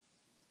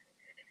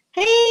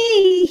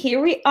here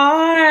we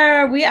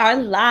are. We are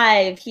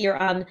live here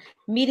on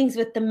Meetings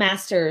with the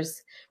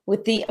Masters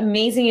with the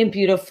amazing and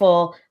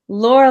beautiful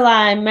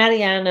Lorelai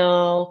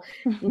Mariano.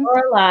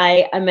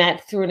 Lorelai, I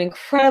met through an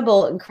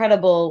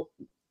incredible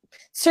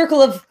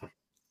circle of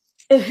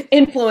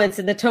influence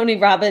in the Tony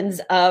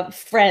Robbins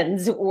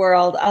friends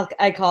world.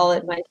 I call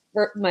it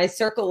my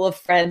circle of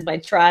friends, my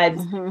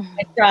tribes,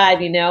 my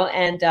tribe,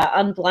 and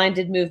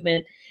Unblinded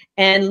movement.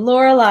 And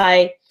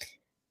Lorelai,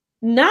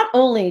 not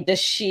only does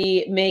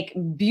she make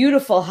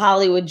beautiful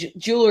Hollywood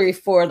jewelry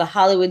for the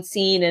Hollywood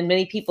scene and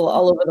many people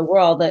all over the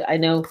world that I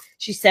know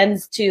she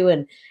sends to,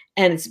 and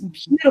it's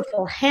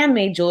beautiful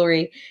handmade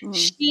jewelry.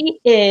 She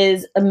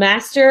is a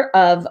master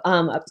of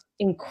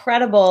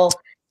incredible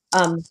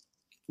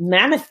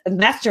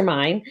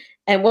mastermind.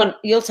 And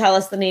you'll tell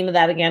us the name of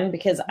that again,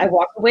 because I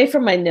walked away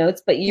from my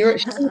notes, but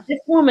this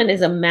woman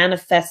is a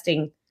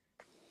manifesting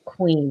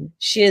queen.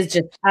 She is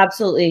just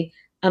absolutely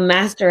a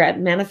master at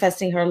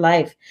manifesting her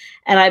life.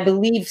 And I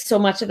believe so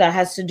much of that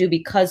has to do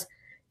because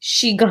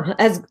she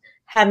has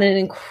had an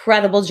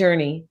incredible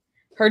journey.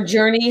 Her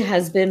journey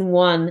has been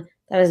one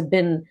that has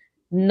been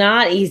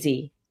not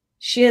easy.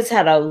 She has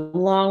had a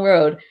long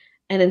road,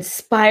 an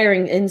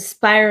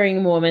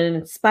inspiring woman, an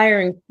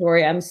inspiring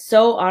story. I'm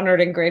so honored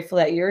and grateful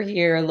that you're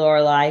here,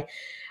 Lorelai.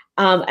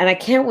 And I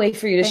can't wait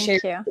for you to share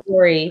your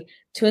story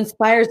to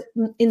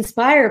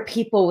inspire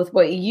people with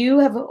what you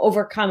have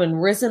overcome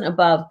and risen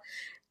above.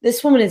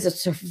 This woman is a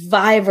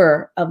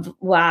survivor of,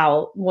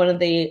 one of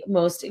the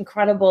most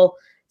incredible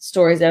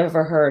stories I've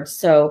ever heard.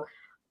 So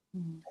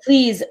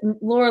please,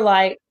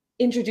 Lorelai,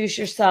 introduce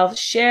yourself,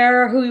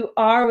 share who you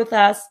are with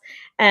us,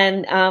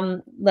 and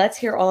let's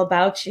hear all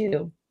about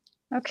you.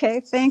 Okay,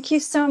 thank you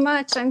so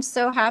much. I'm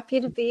so happy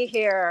to be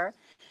here.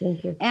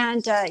 Thank you.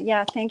 And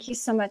thank you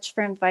so much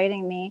for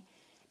inviting me.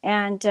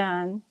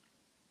 And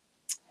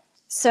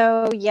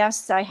so,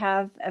 yes, I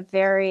have a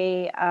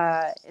very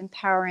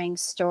empowering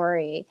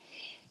story.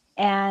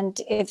 And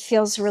it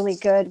feels really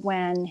good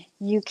when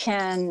you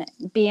can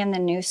be in the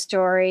new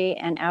story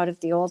and out of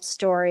the old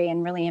story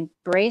and really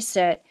embrace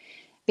it,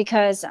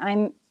 because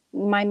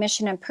my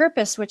mission and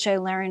purpose, which I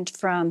learned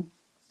from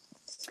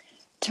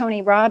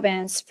Tony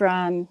Robbins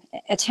from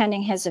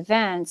attending his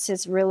events,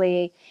 is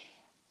really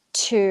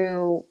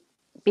to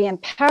be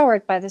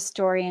empowered by the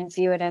story and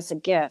view it as a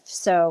gift.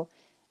 So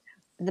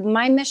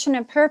my mission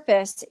and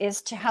purpose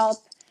is to help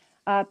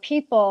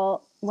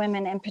people,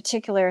 women in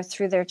particular,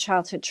 through their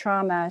childhood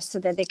trauma so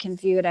that they can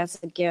view it as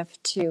a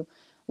gift to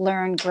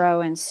learn,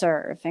 grow, and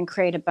serve and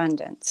create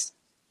abundance.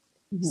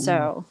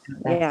 So,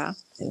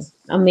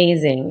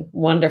 amazing,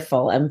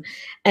 wonderful.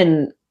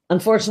 And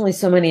unfortunately,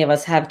 so many of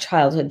us have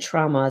childhood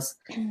traumas.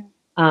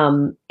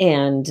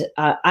 And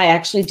I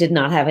actually did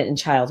not have it in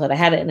childhood. I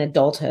had it in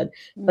adulthood.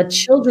 But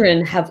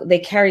children they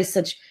carry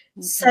such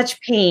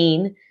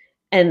pain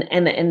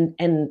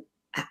and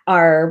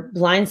are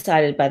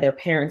blindsided by their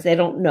parents. They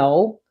don't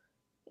know,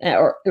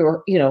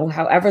 or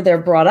however they're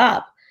brought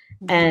up,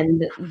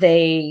 and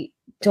they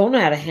don't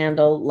know how to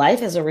handle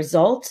life as a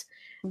result.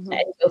 And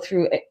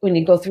when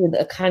you go through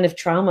the kind of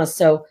trauma.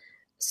 So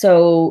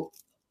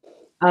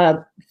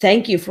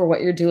thank you for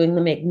what you're doing.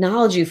 Let me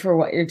acknowledge you for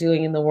what you're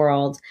doing in the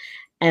world,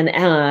 and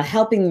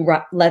helping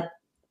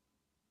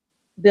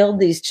build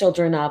these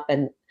children up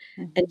and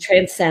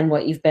transcend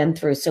what you've been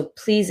through. So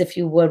please, if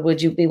you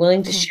would you be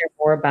willing to share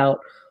more about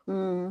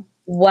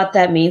what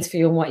that means for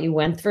you and what you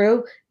went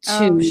through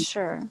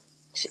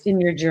in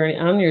your journey,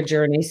 on your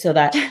journey, so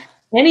that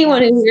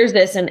anyone who hears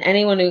this and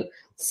anyone who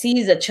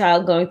sees a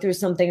child going through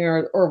something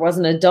or was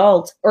an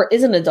adult or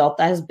is an adult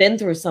that has been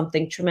through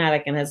something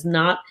traumatic and has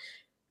not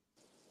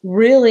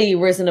really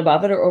risen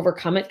above it or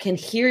overcome it can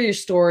hear your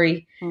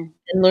story and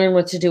learn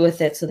what to do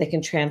with it so they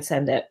can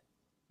transcend it.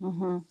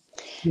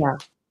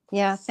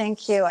 Yeah,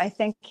 thank you. I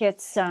feel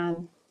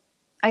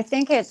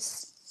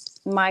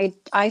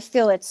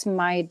it's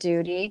my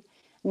duty,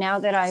 now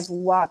that I've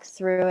walked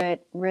through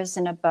it,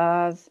 risen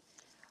above.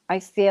 I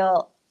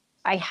feel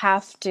I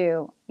have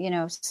to,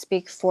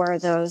 speak for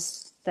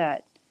those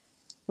that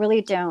really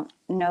don't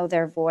know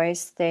their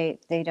voice. They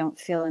don't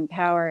feel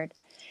empowered.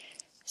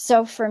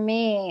 So for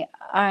me,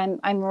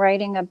 I'm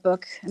writing a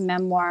book, a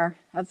memoir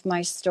of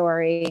my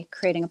story,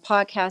 creating a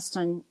podcast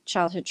on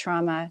childhood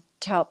trauma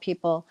to help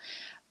people.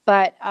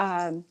 But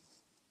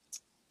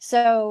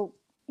so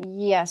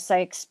yes, I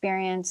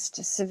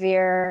experienced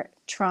severe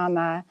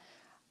trauma,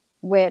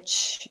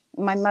 which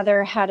my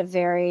mother had a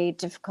very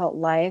difficult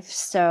life.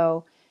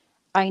 So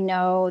I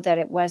know that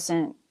it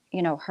wasn't,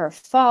 her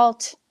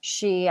fault.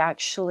 She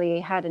actually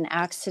had an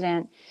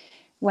accident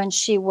when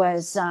she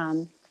was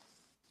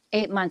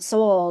 8 months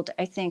old.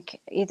 I think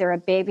either a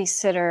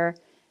babysitter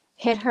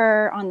hit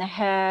her on the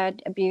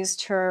head,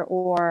 abused her,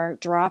 or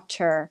dropped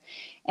her.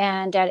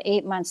 And at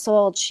 8 months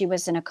old, she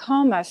was in a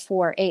coma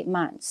for 8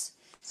 months.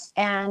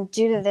 And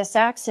due to this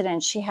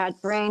accident, she had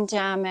brain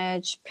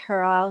damage,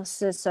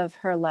 paralysis of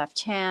her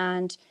left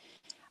hand.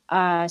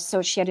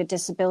 So she had a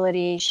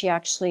disability. She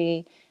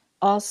actually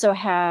also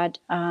had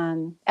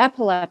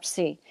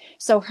epilepsy.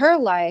 So her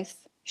life,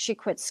 She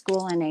quit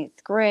school in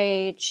 8th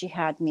grade. She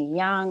had me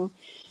young.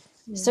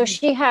 So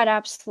she had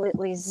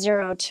absolutely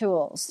zero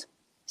tools.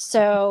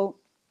 So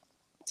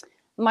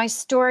my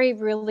story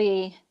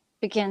really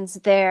begins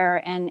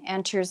there and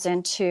enters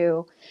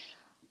into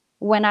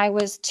when I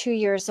was 2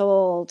 years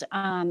old.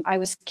 I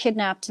was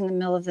kidnapped in the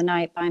middle of the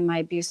night by my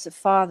abusive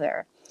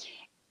father.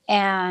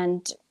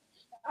 And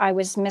I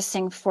was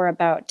missing for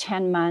about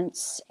 10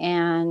 months.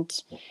 And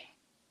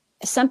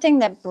something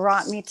that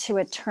brought me to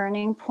a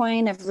turning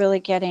point of really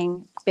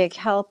getting big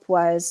help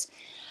was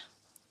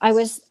I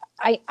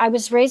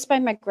was raised by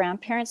my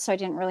grandparents, so I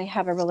didn't really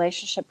have a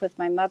relationship with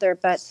my mother,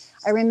 but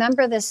I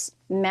remember this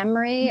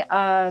memory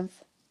of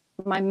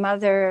my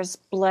mother's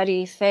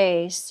bloody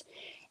face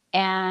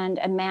and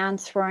a man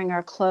throwing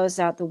our clothes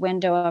out the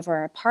window of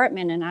our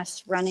apartment and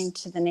us running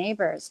to the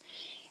neighbors.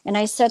 And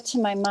I said to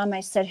my mom,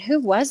 I said, who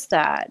was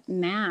that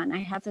man? I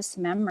have this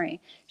memory.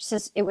 She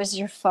says, it was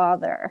your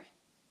father.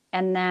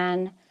 And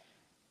then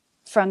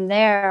from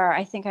there,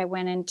 I think I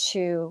went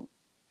into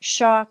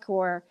shock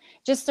or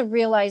just the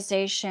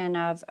realization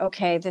of,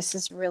 okay, this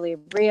is really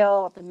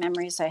real. The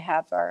memories I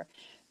have are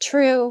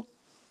true.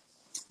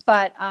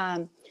 But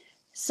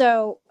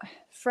so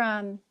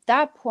from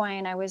that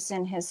point, I was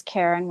in his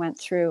care and went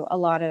through a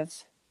lot of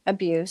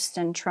abuse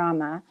and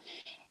trauma.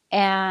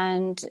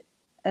 And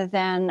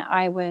then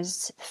I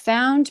was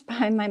found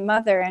by my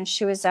mother, and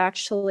she was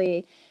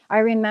actually, I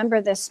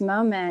remember this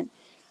moment.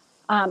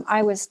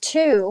 I was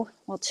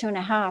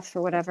 2.5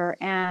 or whatever,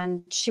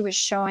 and she was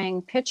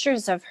showing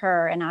pictures of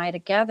her and I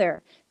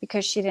together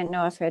because she didn't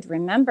know if I'd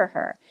remember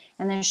her.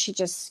 And then she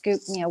just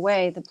scooped me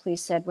away. The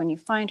police said, when you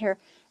find her,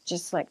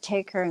 just like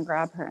take her and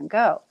grab her and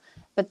go.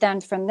 But then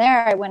from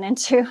there, I went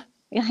into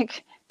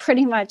like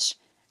pretty much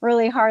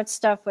really hard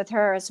stuff with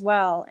her as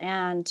well.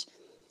 And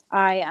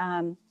I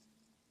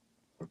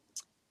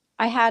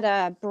had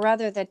a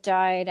brother that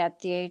died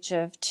at the age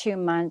of 2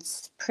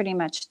 months, pretty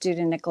much due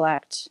to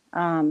neglect.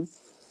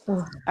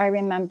 I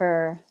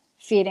remember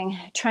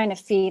trying to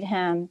feed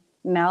him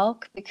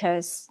milk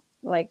because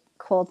like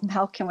cold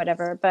milk and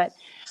whatever. But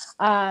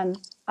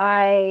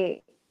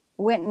I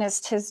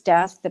witnessed his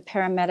death. The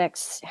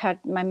paramedics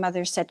my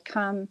mother said,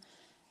 come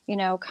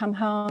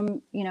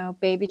home,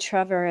 baby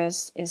Trevor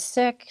is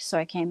sick. So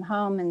I came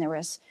home and there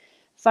was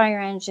fire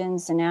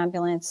engines and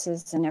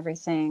ambulances and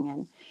everything.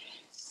 And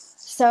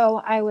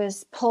so I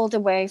was pulled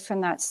away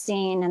from that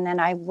scene. And then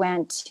I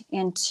went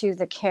into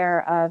the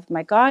care of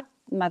my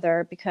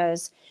godmother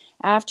because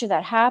after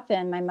that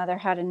happened, my mother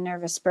had a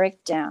nervous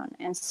breakdown.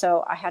 And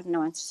so I had no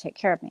one to take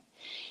care of me.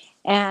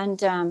 And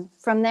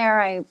from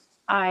there,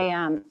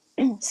 I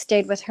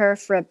stayed with her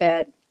for a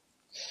bit.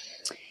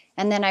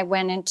 And then I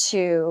went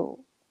into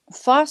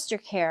foster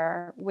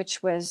care,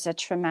 which was a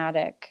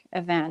traumatic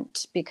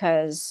event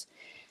because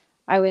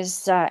I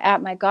was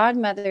at my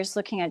godmother's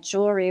looking at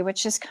jewelry,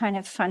 which is kind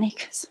of funny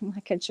because I'm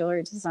like a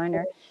jewelry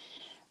designer.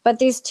 But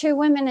these two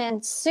women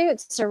in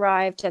suits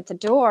arrived at the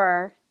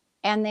door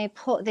and they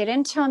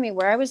didn't tell me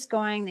where I was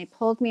going. They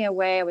pulled me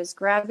away. I was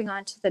grabbing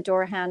onto the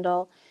door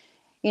handle,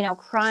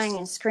 crying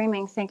and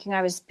screaming, thinking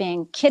I was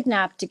being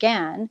kidnapped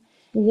again.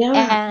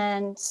 Yeah.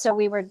 And so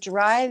we were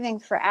driving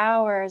for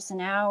hours and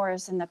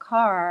hours in the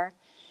car.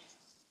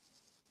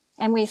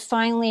 And we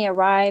finally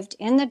arrived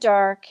in the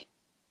dark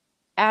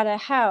at a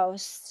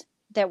house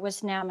that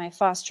was now my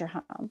foster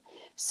home.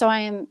 So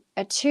I am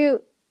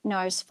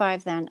I was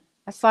 5 then,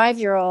 a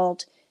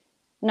 5-year-old,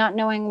 not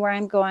knowing where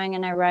I'm going,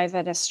 and I arrive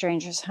at a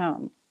stranger's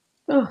home.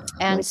 Oh,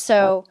 and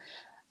so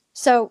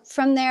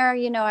from there,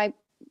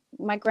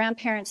 my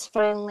grandparents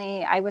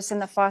I was in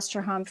the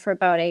foster home for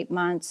about 8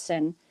 months,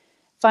 and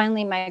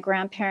finally my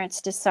grandparents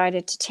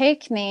decided to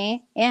take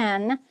me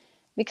in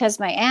because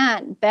my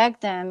aunt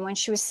begged them. When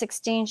she was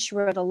 16, she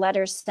wrote a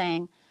letter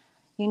saying,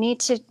 we need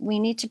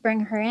to bring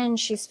her in.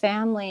 She's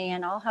family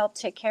and I'll help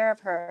take care of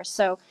her.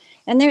 So,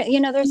 and there,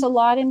 there's a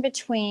lot in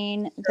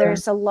between. Sure.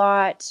 There's a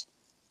lot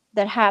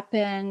that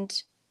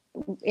happened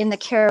in the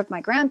care of my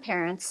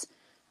grandparents.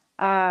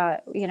 There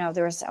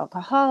was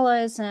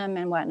alcoholism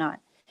and whatnot.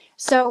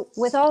 So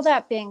with all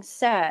that being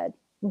said,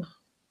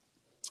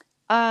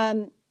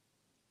 now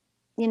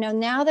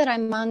that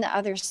I'm on the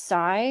other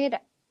side,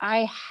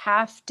 I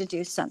have to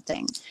do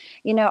something.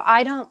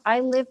 I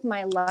live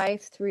my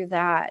life through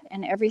that.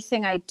 And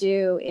everything I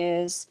do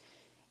is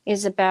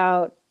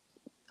about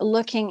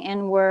looking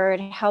inward,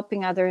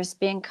 helping others,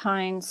 being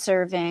kind,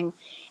 serving.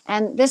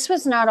 And this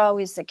was not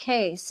always the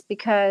case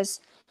because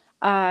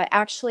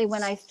actually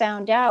when I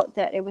found out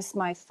that it was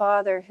my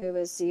father who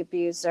was the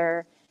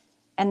abuser,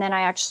 and then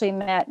I actually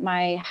met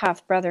my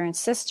half brother and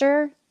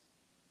sister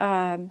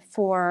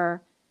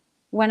for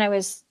when I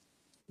was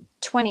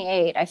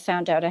 28, I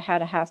found out I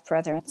had a half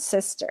brother and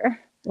sister.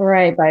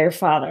 Right, by your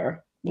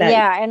father.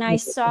 Yeah, and I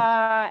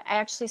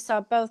actually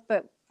saw both,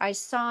 but I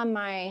saw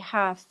my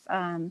half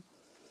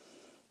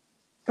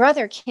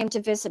brother came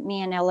to visit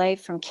me in LA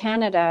from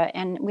Canada,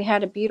 and we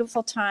had a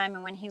beautiful time.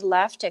 And when he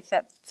left, I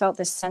felt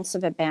this sense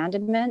of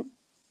abandonment.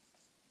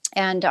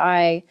 And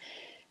I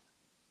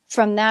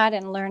from that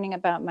and learning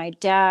about my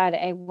dad,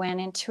 I went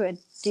into a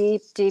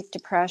deep, deep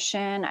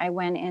depression. I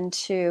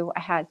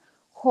had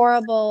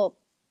horrible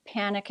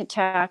panic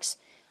attacks.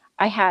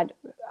 I had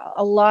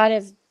a lot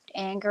of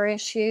anger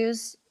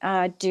issues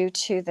due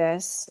to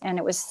this, and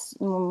it was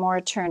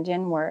more turned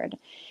inward.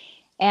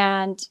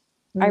 And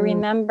I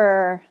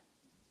remember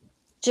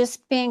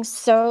just being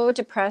so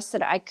depressed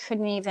that I could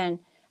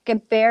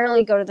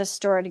barely go to the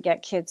store to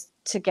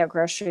get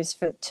groceries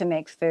to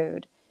make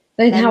food.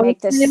 Like, And I'd how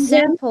make the old were you again?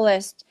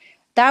 simplest.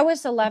 That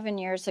was 11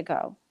 years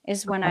ago,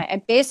 is when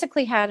I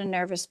basically had a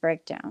nervous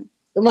breakdown.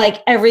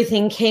 Like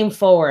everything came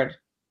forward.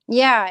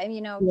 Yeah, and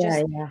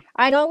Yeah, yeah.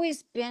 I'd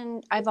always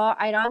done,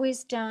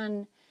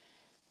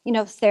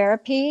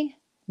 therapy,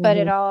 but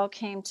it all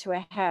came to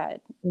a head.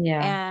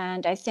 Yeah.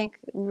 And I think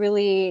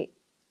really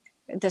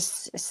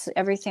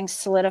everything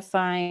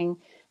solidifying,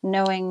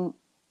 knowing,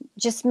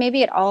 just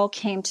maybe it all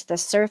came to the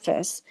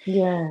surface.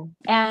 Yeah.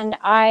 And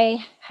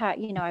I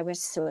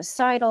was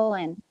suicidal,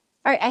 and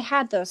I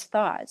had those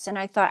thoughts, and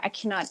I thought, I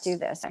cannot do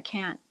this. I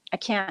can't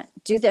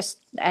do this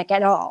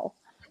at all.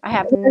 I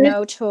have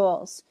no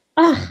tools.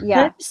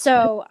 Yeah.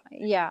 So,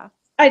 yeah.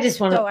 I just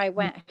want So to I had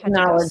to go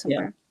acknowledge you.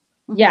 somewhere.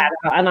 Yeah,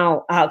 and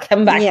I'll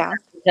come back Yeah.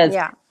 because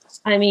Yeah.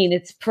 I mean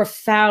it's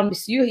profound.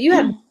 So you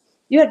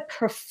had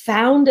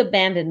profound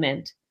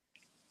abandonment,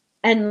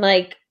 and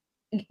like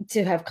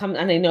to have come.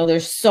 And I know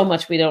there's so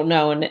much we don't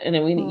know, and I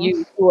mean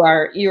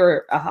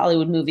you're a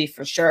Hollywood movie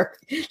for sure.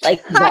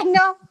 Like I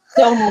know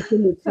so much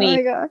in between. Oh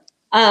my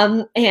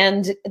God.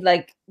 And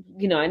like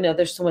I know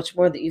there's so much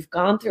more that you've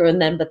gone through,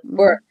 and then but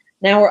we're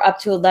up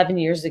to 11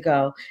 years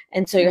ago,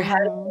 and so you're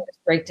having this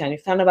breakdown. You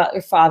found out about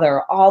your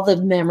father. All the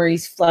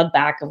memories flood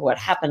back of what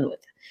happened with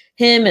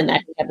him, and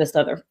that you had this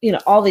other,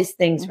 all these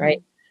things,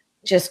 right?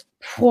 Just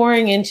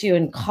pouring into you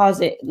and cause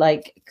it,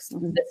 like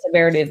the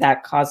severity of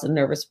that caused a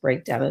nervous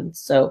breakdown. And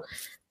so,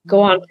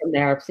 go on from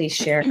there. Please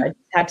share. I just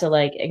had to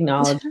like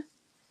acknowledge.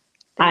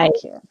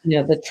 Thank you.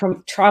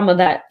 The trauma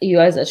that you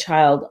as a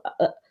child,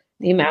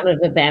 the amount of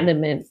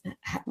abandonment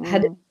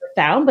had it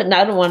profound, but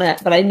I don't want to,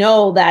 but I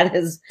know that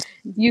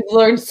you've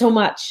learned so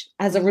much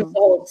as a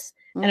result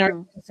and are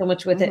doing so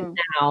much with it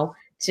now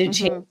to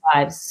change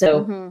lives.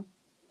 So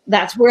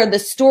that's where the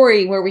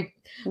story where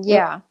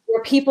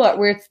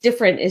it's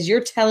different is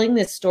you're telling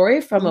this story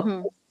from a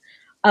place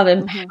of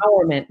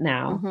empowerment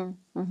now,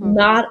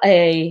 not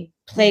a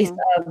place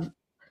of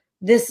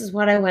this is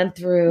what I went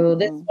through.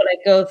 This is what I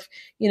go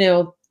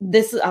through.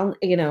 This is,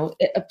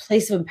 a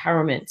place of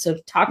empowerment. So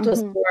talk to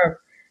us more.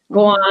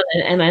 Go on,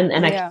 and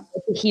I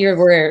can hear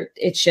where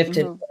it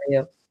shifted for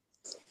you.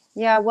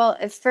 Yeah, well,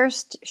 it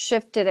first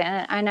shifted,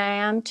 and I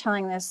am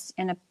telling this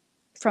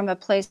from a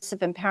place of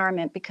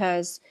empowerment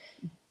because,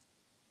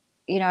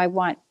 I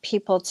want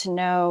people to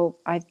know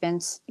we've been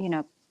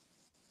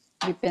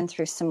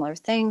through similar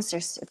things.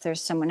 If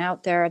there's someone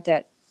out there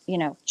that,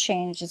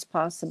 change is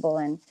possible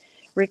and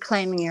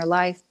reclaiming your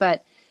life.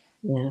 But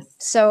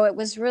so it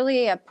was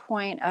really a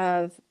point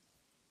of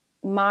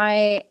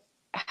my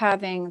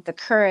having the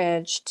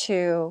courage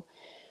to,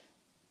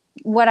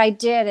 what I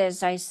did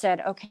is I said,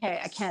 okay,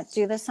 I can't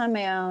do this on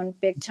my own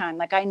big time.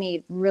 Like I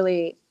need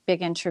really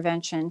big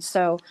intervention.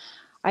 So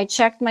I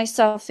checked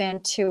myself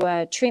into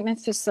a treatment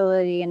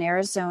facility in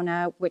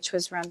Arizona, which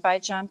was run by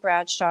John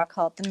Bradshaw,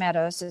 called The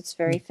Meadows. It's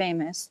very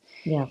famous.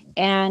 Yeah.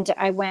 And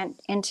I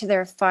went into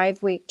their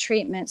 5-week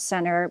treatment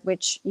center,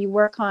 which you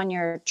work on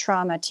your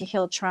trauma to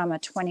heal trauma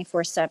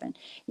 24/7.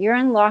 You're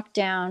in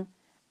lockdown.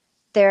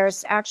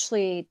 There's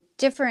actually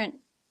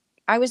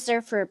I was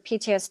there for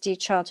PTSD,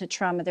 childhood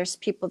trauma. There's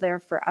people there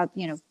for,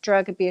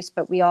 drug abuse,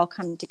 but we all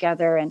come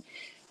together and,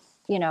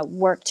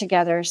 work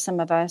together, some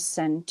of us,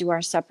 and do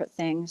our separate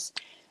things.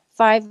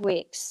 5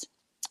 weeks.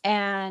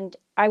 And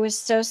I was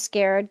so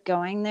scared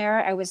going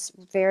there. I was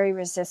very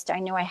resistant.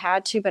 I knew I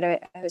had to, but I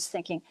was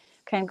thinking,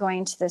 okay, I'm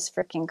going to this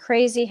freaking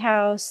crazy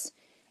house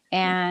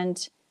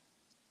and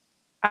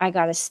I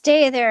got to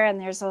stay there. And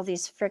there's all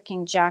these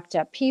freaking jacked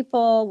up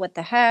people. What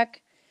the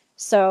heck?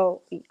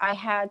 So I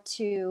had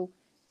to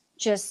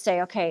just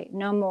say, okay,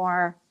 no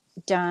more,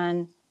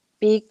 done,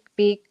 be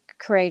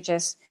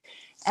courageous.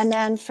 And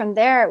then from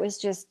there, it was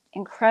just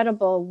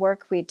incredible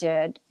work we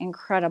did,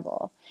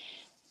 incredible.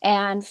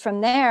 And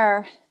from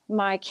there,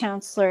 my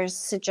counselors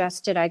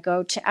suggested I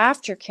go to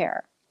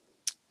Aftercare,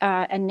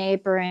 a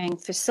neighboring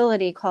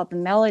facility called the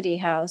Melody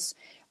House,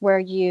 where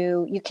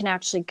you can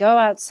actually go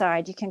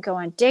outside, you can go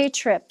on day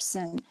trips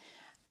and,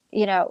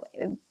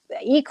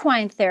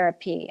 equine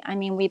therapy. I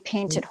mean, we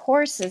painted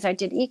horses. I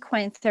did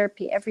equine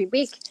therapy every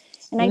week.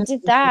 And I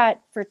did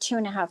that for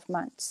 2.5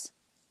 months.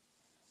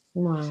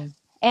 Wow.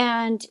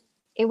 And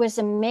it was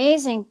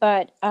amazing,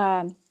 but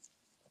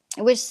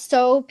it was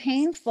so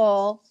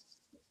painful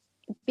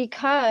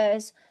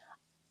because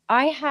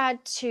I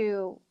had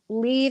to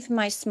leave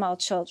my small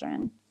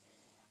children,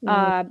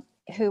 my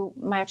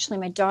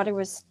daughter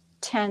was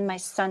 10, my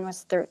son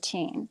was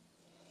 13.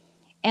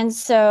 And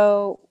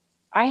so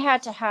I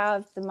had to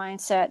have the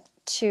mindset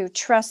to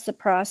trust the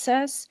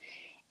process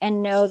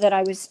and know that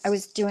I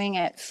was doing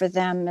it for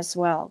them as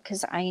well,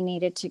 because I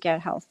needed to get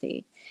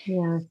healthy.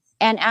 Yeah.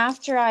 And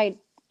after I'd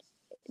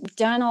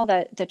done all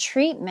the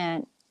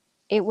treatment,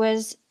 it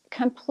was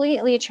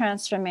completely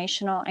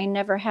transformational. I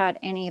never had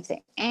any of the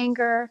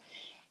anger.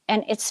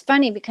 And it's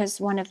funny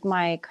because one of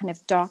my kind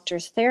of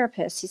doctor's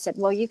therapists, he said,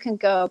 well, you can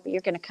go, but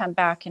you're going to come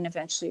back and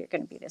eventually you're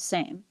going to be the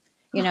same.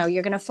 You know,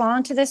 you're going to fall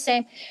into the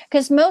same,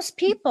 because most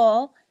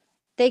people,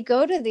 they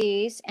go to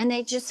these and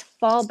they just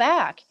fall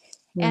back.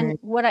 And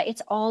Right.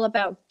 it's all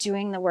about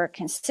doing the work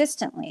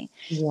consistently.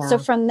 So Yeah.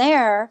 from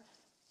there,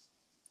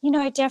 you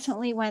know, I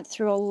definitely went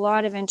through a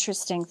lot of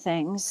interesting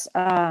things.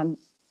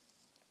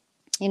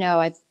 You know,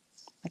 I've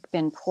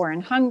been poor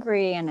and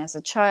hungry, and as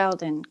a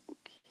child, and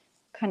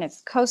kind of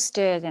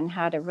coasted and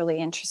had a really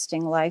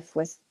interesting life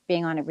with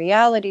being on a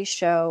reality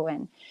show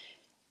and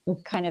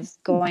kind of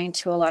going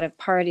to a lot of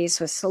parties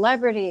with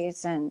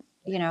celebrities. And,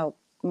 you know,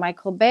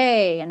 Michael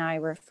Bay and I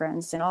were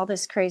friends and all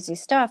this crazy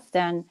stuff.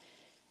 Then,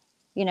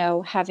 you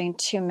know, having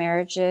 2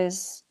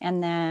 marriages,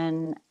 and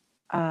then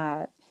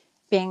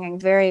being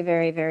very,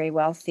 very, very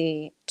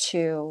wealthy,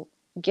 to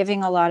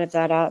giving a lot of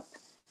that up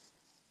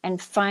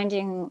and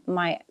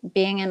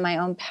being in my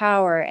own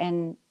power,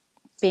 and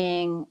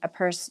being a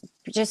person,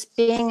 just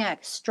being a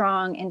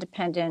strong,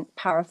 independent,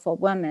 powerful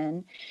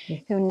woman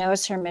who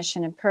knows her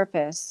mission and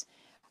purpose.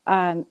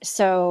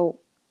 So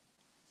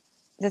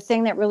the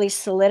thing that really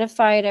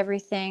solidified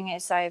everything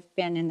is I've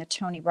been in the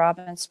Tony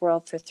Robbins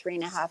world for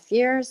 3.5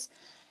 years.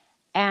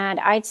 And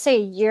I'd say a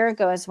year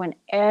ago is when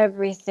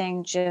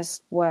everything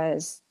just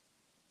was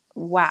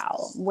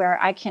wow, where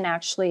I can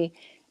actually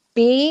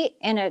be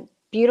in a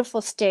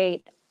beautiful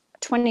state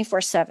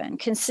 24/7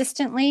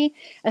 consistently.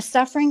 A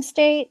suffering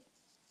state,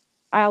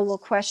 I will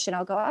question,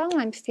 I'll go, oh,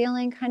 I'm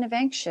feeling kind of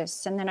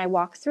anxious. And then I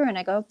walk through and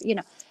I go, you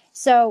know,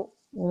 so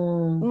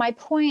my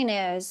point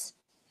is,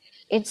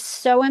 it's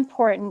so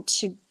important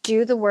to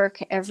do the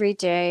work every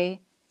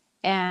day.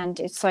 And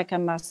it's like a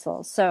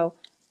muscle. So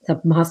It's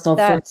a muscle for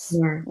that's,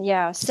 sure.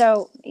 yeah.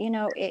 So, you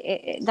know,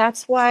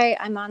 that's why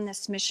I'm on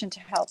this mission to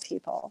help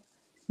people.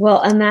 Well,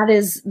 and that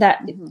is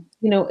that,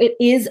 you know, it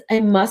is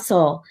a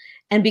muscle.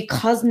 And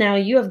because now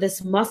you have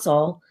this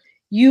muscle,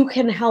 you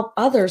can help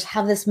others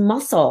have this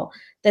muscle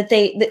that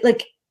that,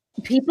 like,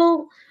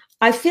 people,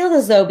 I feel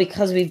as though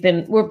because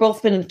we're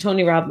both been in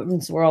Tony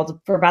Robbins world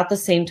for about the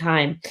same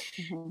time.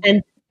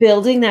 And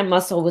building that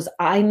muscle was,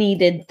 I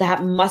needed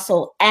that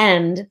muscle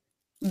and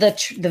the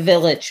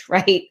village,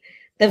 right?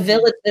 The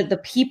village,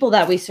 the people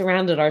that we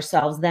surrounded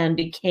ourselves then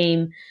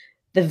became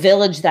the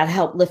village that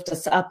helped lift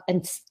us up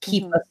and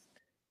keep us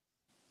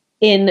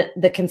in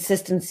the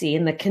consistency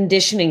and the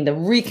conditioning, the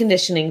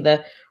reconditioning,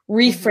 the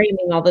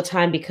reframing all the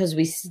time, because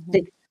we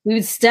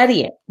would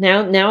study it.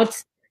 Now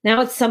it's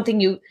something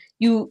you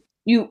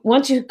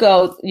once you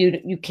go,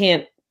 you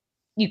can't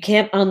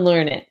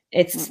unlearn it.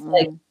 It's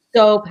like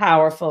so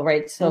powerful,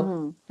 right?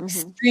 So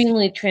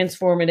extremely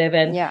transformative,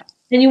 and Yeah.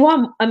 and you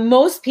want, and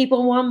most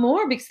people want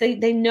more because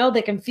they know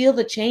they can feel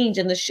the change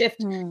and the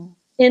shift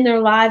in their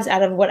lives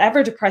out of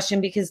whatever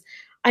depression. Because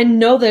I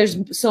know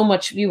there's so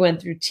much, you went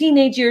through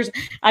teenage years.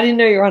 I didn't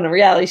know you were on a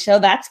reality show.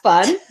 That's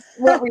fun.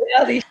 What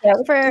reality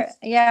show?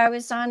 I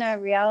was on a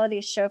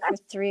reality show for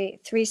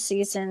three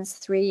seasons,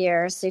 3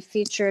 years. They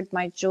featured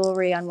my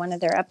jewelry on one of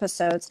their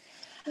episodes.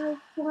 Oh,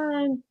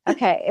 fun.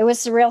 Okay, it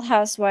was the Real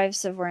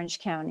Housewives of Orange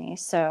County.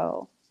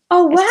 So,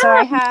 oh wow, so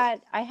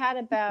I had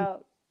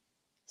about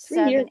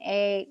 3 years.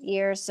 7-8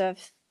 years of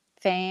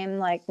fame.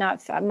 Like,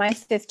 not my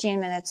 15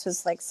 minutes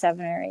was like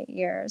 7 or 8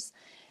 years.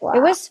 Wow.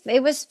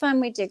 It was fun.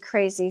 We did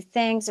crazy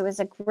things. It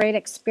was a great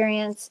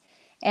experience.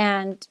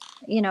 And,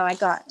 you know, I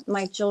got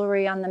my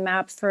jewelry on the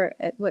map for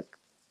it.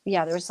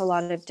 Yeah, there was a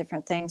lot of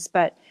different things,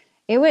 but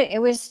it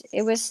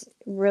was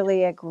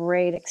really a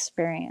great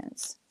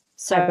experience.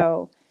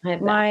 So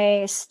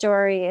my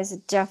story is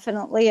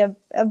definitely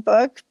a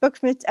book.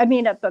 I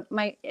mean, a book.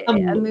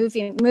 A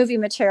movie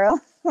material.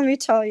 Let me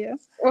tell you.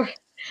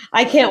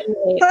 I can't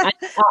wait.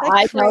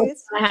 I know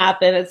it's going to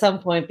happen at some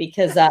point,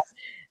 because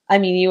I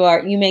mean,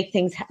 you make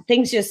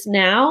things just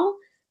now,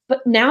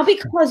 but now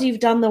because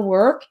you've done the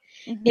work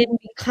in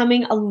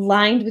becoming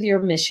aligned with your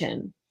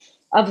mission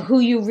of who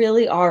you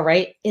really are,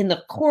 right? In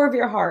the core of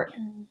your heart.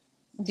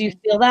 Do you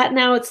feel that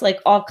now? It's like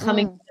all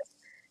coming.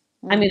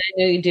 I mean,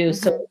 I know you do.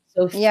 So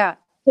yeah,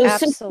 so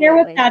absolutely. share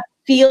what that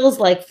feels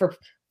like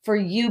for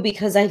you,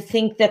 because I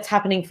think that's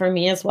happening for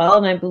me as well.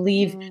 And I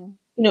believe, you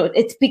know,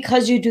 it's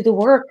because you do the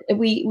work.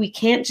 We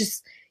can't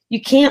just,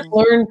 you can't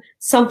learn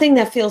something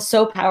that feels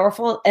so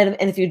powerful. And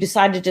if you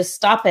decide to just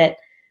stop it,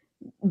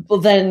 well,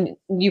 then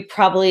you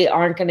probably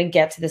aren't going to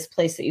get to this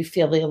place that you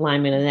feel the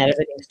alignment and that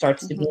everything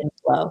starts to be in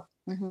flow.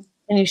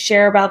 Can you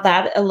share about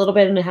that a little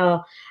bit, and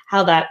how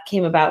that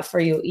came about for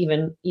you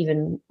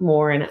even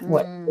more, and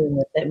what you're doing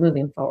with it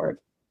moving forward?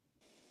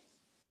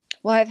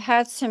 Well, I've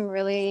had some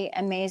really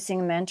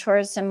amazing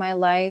mentors in my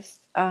life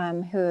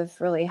who have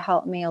really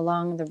helped me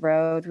along the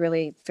road,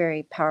 really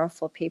very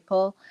powerful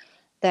people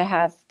that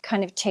have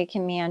kind of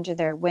taken me under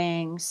their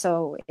wing.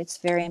 So it's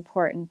very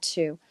important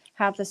to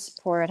have the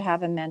support,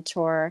 have a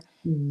mentor.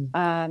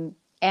 But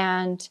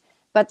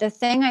the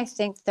thing I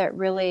think that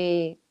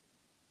really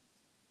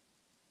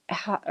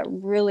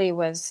really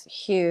was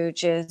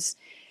huge is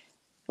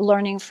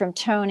learning from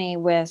Tony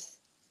with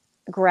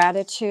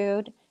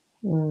gratitude.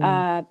 You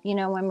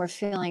know, when we're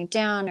feeling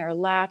down or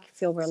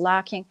feel we're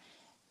lacking,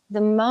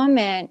 the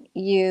moment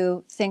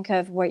you think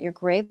of what you're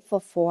grateful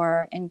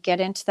for and get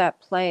into that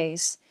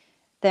place,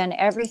 then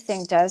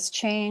everything does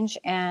change.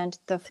 And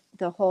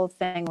the whole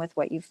thing with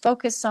what you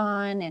focus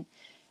on, and,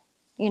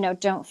 you know,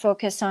 don't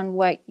focus on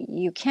what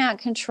you can't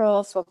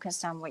control,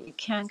 focus on what you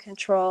can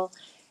control.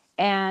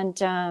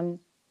 And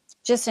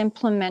just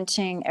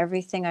implementing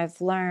everything I've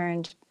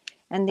learned.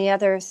 And the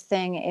other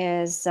thing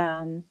is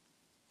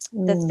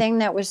the thing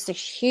that was the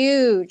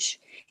huge,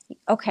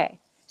 okay,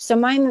 so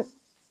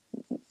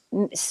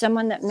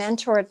someone that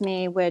mentored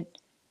me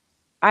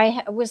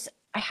I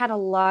had a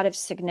lot of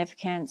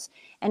significance,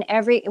 and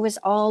it was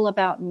all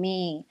about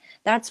me.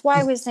 That's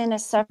why I was in a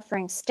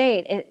suffering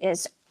state.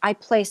 I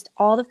placed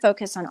all the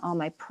focus on all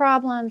my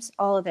problems,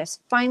 all of this.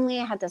 Finally,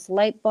 I had this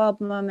light bulb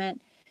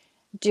moment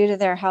due to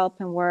their help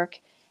and work.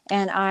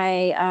 And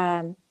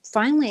I'm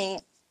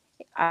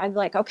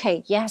like,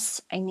 okay,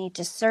 yes, I need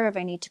to serve.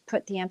 I need to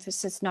put the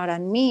emphasis not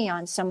on me,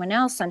 on someone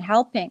else, on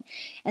helping.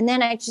 And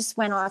then I just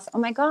went off, oh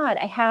my God,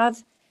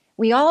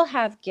 we all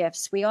have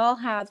gifts. We all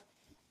have,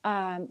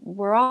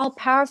 we're all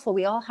powerful.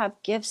 We all have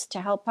gifts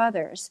to help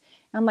others.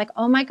 And I'm like,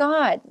 oh my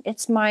God,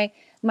 it's my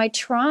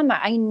trauma.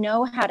 I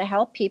know how to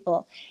help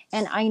people.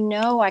 And I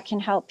know I can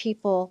help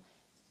people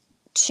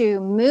to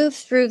move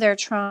through their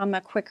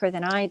trauma quicker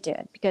than I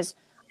did, because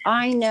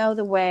I know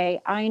the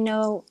way, I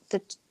know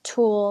the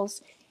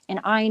tools, and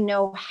I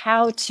know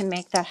how to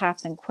make that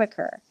happen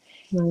quicker.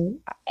 Right.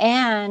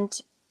 And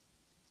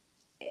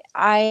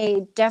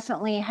I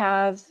definitely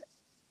have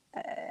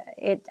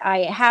I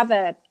have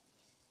a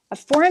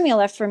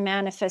formula for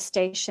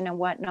manifestation and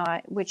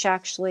whatnot, which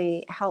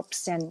actually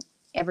helps in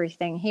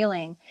everything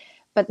healing.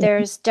 But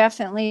there's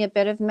definitely a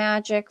bit of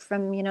magic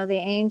from, you know, the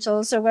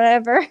angels or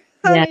whatever.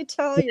 Let Yeah. me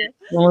tell you.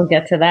 We'll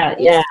get to that.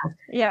 Yeah.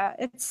 Yeah,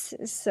 it's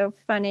so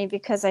funny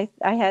because I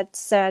had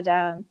said,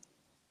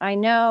 I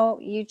know,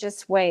 you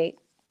just wait.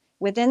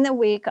 Within the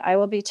week, I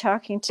will be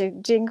talking to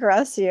Jean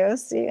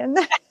Graciosi. And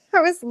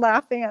I was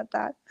laughing at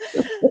that.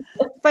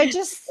 If I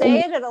just say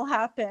it, it'll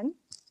happen,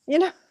 you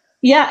know?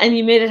 Yeah. And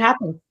you made it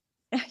happen.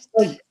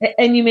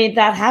 And you made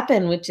that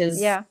happen, which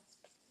is Yeah.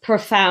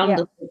 profound,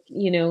 Yeah.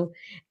 you know,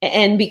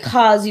 and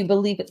because you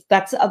believe it,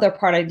 that's the other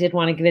part I did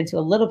want to get into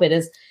a little bit,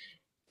 is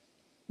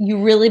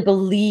you really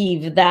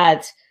believe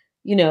that,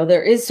 you know,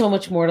 there is so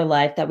much more to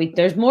life,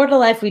 there's more to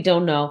life we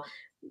don't know.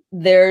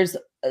 There's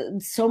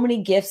so many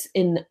gifts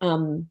in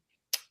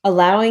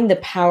allowing the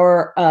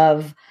power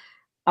of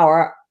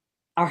our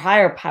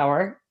higher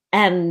power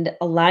and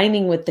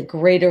aligning with the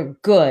greater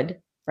good,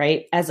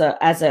 right? As a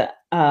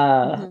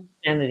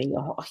humanity,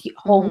 a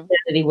whole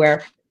humanity,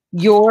 where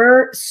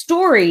your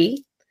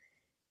story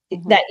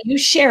that you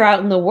share out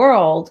in the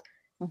world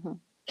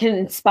can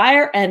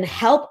inspire and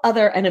help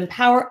and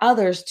empower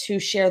others to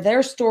share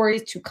their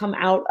stories, to come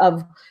out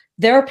of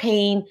their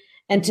pain,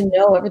 and to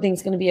know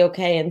everything's going to be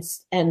okay. And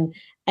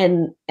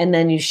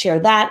then you share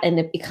that, and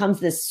it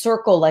becomes this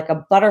circle like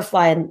a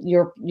butterfly, and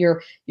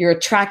you're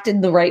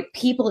attracting the right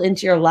people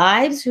into your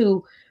lives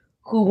who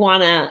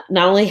want to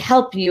not only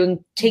help you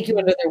and take you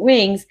under their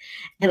wings,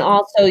 and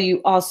also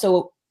you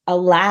also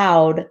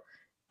allowed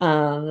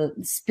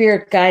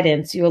spirit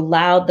guidance. You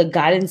allowed the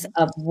guidance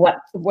of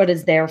what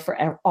is there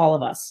for all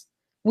of us.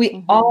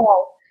 We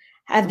all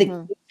have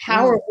the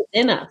power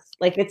within us.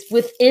 Like, it's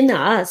within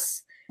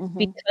us,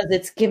 because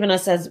it's given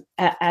us as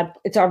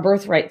it's our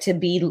birthright to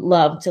be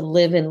loved, to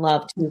live in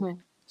love,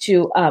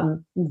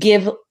 to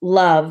give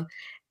love.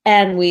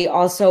 And we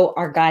also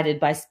are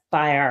guided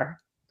by our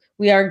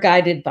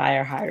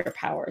higher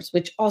powers,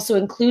 which also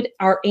include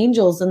our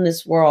angels in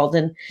this world,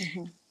 and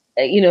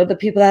you know, the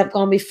people that have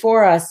gone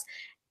before us,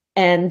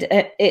 and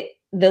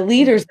the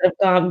leaders that have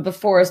gone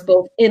before us,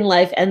 both in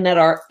life and that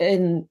are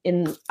in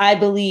I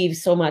believe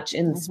so much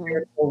in the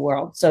spiritual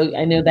world. So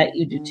I know that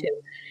you do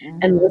too.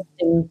 And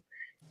listening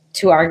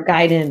to our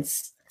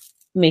guidance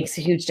makes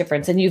a huge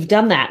difference. and you've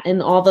done that,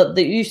 and all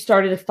you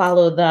started to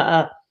follow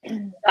the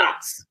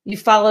dots. You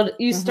started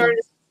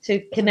to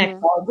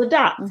connect all the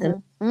dots,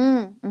 and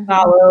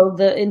follow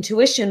the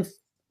intuition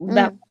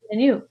that was within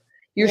you.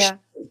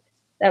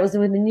 That was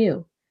within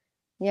you.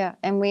 Yeah.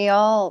 And we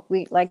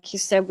like you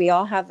said, we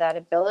all have that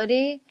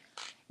ability.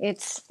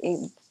 It's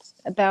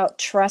about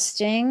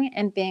trusting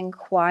and being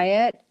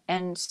quiet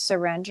and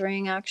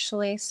surrendering,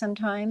 actually,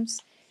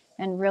 sometimes,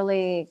 and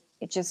really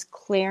just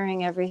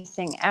clearing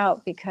everything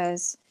out,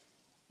 because,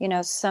 you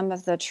know, some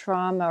of the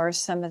trauma or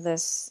some of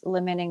this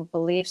limiting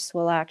beliefs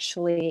will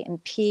actually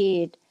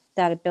impede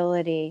that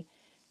ability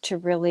to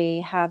really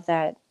have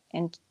that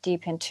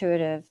deep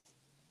intuitive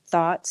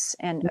thoughts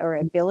or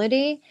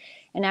ability.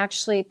 And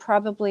actually,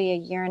 probably a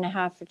year and a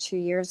half or 2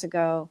 years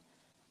ago,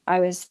 I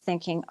was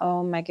thinking,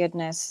 oh my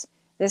goodness,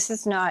 this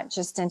is not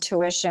just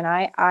intuition.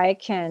 I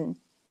can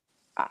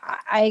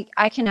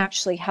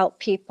actually help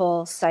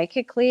people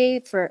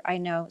psychically. I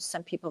know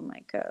some people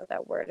might go,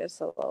 that word is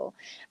a little,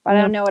 but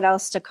I don't know what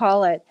else to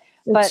call it.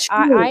 But It's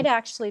true. I'd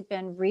actually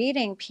been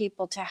reading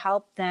people to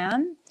help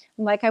them.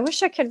 I'm like, I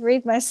wish I could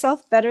read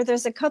myself better.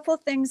 There's a couple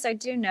things I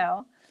do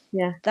know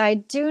Yeah. that I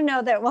do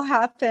know that will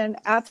happen.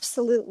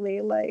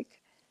 Absolutely. Like,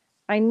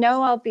 I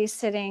know I'll be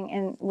sitting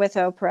in with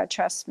Oprah.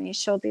 Trust me,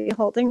 she'll be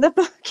holding the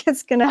book.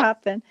 It's going to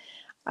happen.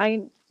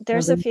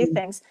 There's a few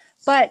things,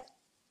 but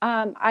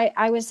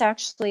I was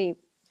actually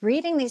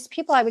reading these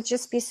people. I would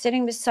just be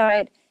sitting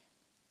beside.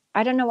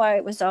 I don't know why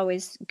it was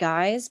always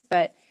guys,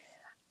 but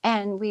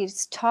and we'd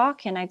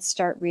talk, and I'd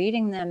start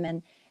reading them,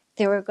 and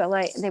they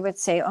would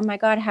say, "Oh my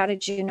God, how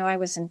did you know I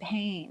was in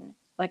pain?"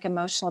 Like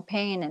emotional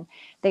pain, and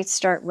they'd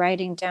start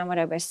writing down what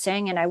I was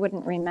saying, and I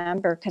wouldn't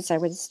remember because I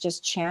was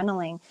just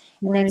channeling.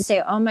 And they'd Right.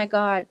 say, "Oh my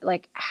God,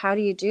 like how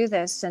do you do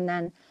this?" And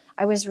then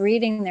I was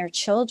reading their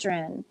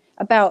children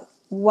about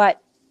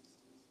what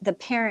the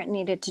parent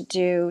needed to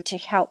do to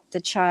help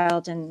the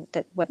child and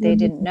that what they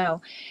didn't Mhm.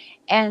 know.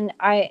 And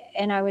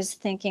I was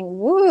thinking,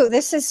 woo,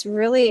 this is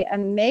really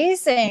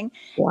amazing.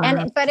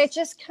 Wow. But it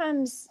just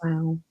comes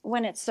Wow.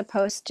 when it's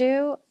supposed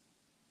to,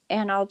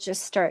 and I'll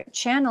just start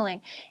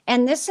channeling.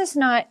 And this is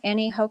not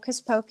any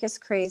hocus pocus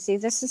crazy.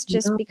 This is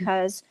just No.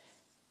 because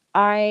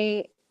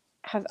I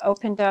have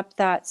opened up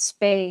that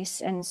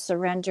space and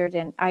surrendered,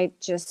 and I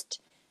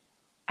just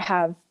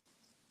have,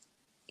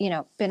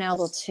 been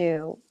able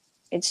to.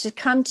 It's just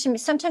come to me.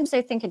 Sometimes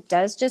I think it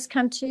does just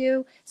come to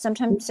you.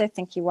 Sometimes I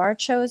think you are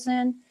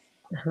chosen.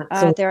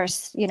 So There are,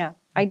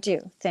 I do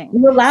think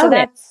you so. allowed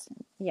it. That's,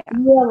 yeah,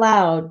 You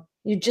allowed.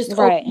 You just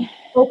right.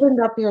 opened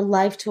up your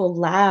life to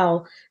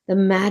allow the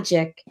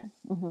magic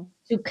Mm-hmm.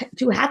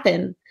 to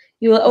happen.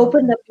 You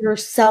opened Mm-hmm. up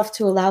yourself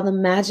to allow the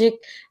magic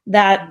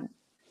that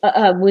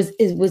was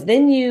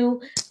within you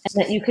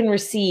and that you can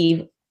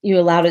receive. You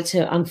allowed it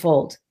to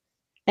unfold.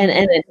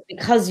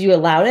 Because you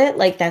allowed it,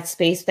 like that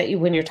space that you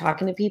when you're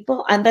talking to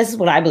people, and this is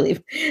what I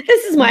believe.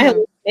 This is my Mm-hmm.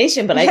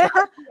 hallucination, but I Yeah,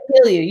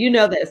 feel you. You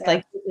know this. yeah,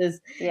 Like this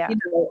is, yeah.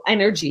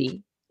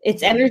 energy.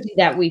 It's Mm-hmm. energy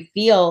that we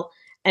feel,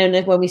 and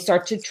then when we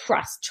start to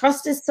trust,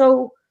 trust is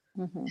so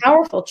Mm-hmm.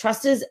 powerful.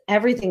 Trust is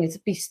everything. It's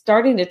be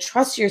starting to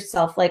trust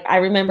yourself. Like I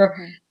remember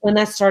Mm-hmm. when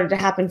that started to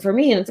happen for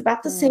me, and it's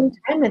about the same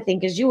Mm-hmm. time I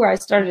think as you were. I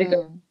started to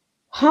go, Mm-hmm.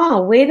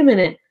 huh, wait a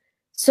minute.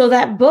 So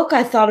that book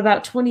I thought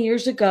about 20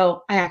 years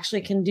ago, I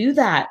actually can do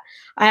that.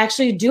 I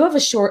actually do have a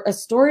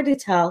story to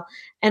tell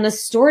and a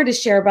story to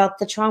share about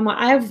the trauma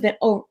I've been,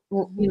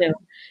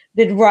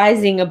 been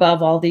rising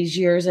above all these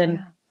years. And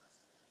Yeah.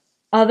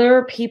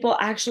 other people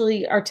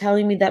actually are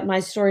telling me that my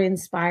story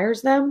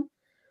inspires them.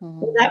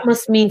 Well, Mm-hmm. that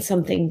must mean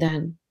something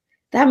then.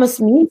 That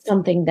must mean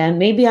something then.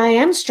 Maybe I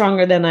am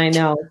stronger than I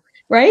know,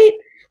 right?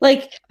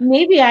 Like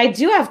maybe I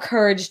do have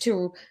courage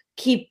to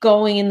keep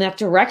going in that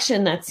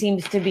direction that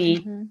seems to be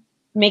Mm-hmm.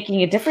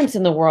 making a difference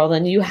in the world.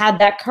 And you had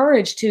that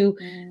courage to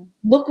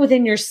look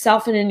within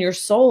yourself and in your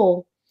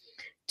soul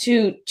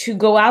to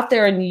go out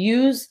there and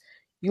use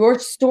your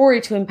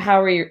story to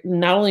empower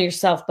not only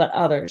yourself but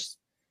others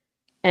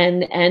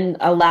and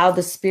allow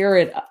the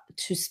spirit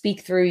to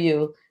speak through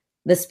you,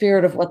 the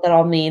spirit of what that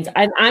all means.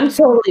 I'm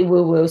totally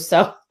woo woo,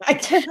 so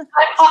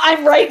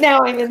I'm right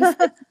now. I'm in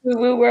the woo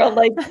woo world.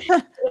 Like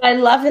I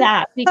love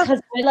that because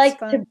I It's like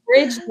to fun.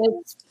 bridge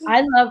this.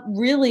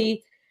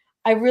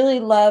 I really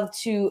love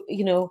to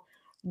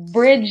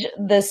bridge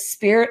the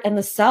spirit and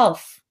the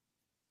self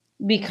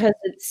because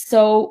it's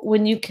so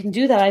when you can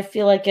do that, I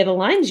feel like it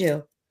aligns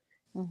you.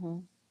 Mm-hmm.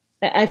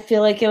 I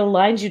feel like it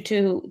aligns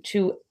you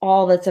to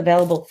all that's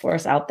available for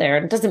us out there.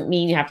 And it doesn't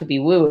mean you have to be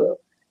woo.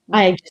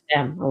 I Mm-hmm. just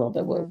am a little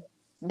bit woo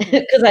Mm-hmm.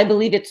 because I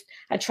believe it.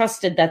 I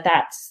trusted that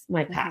that's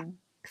my path.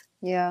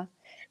 Mm-hmm. Yeah.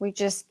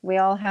 We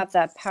all have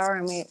that power,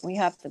 and we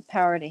have the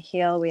power to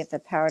heal. We have the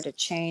power to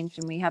change,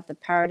 and we have the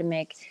power to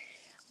make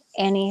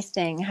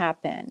anything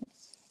happen.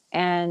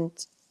 And,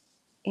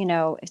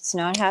 it's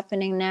not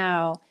happening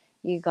now.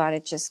 You got to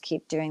just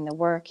keep doing the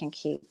work and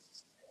keep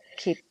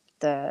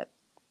the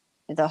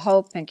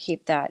hope and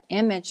keep that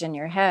image in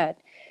your head,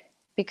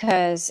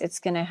 because it's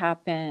going to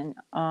happen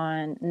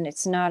and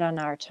it's not on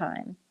our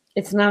time.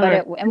 It's not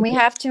But our and we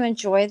have to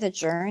enjoy the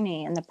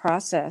journey and the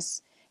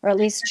process, or at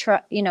least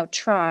try.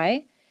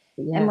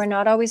 And yes, we're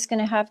not always going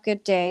to have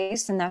good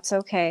days, and that's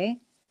okay.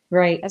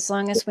 right. As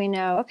long as we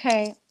know,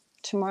 okay,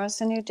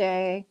 tomorrow's a new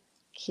day.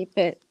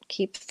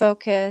 Keep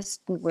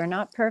focused. We're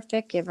not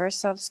perfect. Give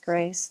ourselves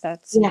grace.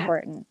 That's Yeah,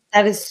 important.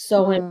 that is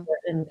so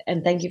important.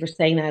 And thank you for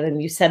saying that.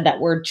 And you said that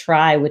word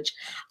try, which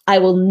I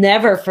will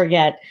never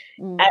forget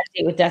at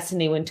Date with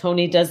Destiny when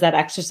Tony does that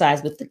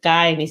exercise with the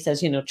guy and he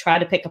says, try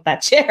to pick up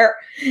that chair.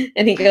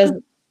 And he goes,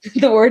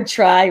 the word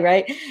try,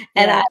 right?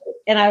 And Yeah.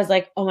 I was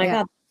like, oh my Yeah.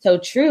 God, so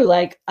true.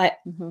 Like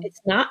Mm-hmm. it's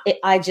not,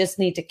 I just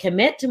need to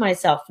commit to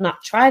myself,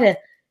 not try to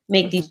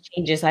make these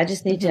changes. I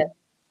just need to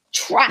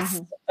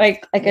trust.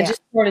 Like I Yeah.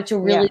 just started to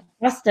Yeah. really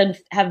trust and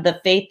have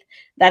the faith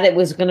that it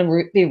was going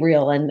to be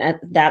real and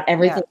that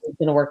everything was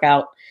going to work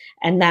out.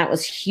 And that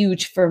was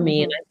huge for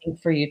me. And I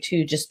think for you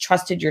too, just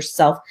trusted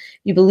yourself.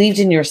 You believed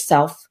in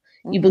yourself.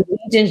 You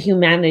believed in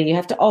humanity. You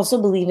have to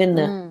also believe in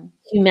the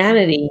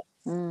humanity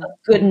of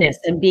goodness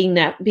and being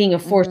a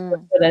force for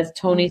good, as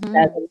Tony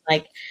says, and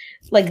like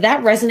like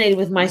that resonated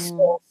with my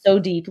soul so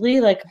deeply.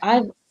 Like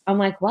I'm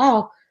like,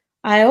 wow,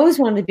 I always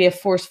wanted to be a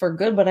force for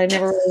good, but I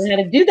never really had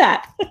to do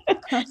that.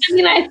 I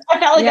mean, I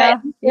felt like I Yeah, am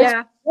a force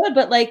yeah. for good,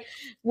 but like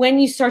when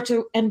you start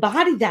to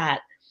embody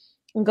that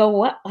and go,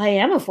 what, I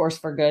am a force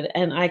for good,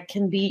 and I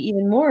can be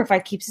even more if I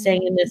keep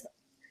staying in this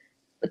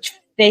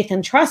faith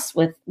and trust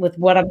with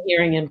what I'm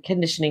hearing and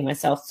conditioning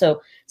myself.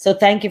 So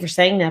thank you for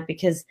saying that,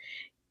 because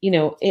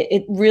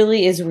it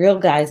really is real,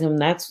 guys. And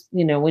that's,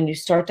 when you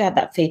start to have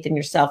that faith in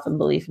yourself and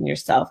belief in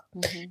yourself,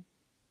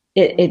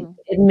 it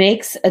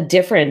makes a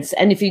difference.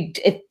 And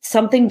if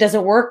something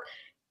doesn't work,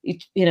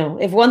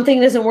 if one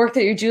thing doesn't work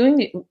that you're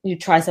doing, you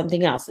try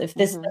something else. If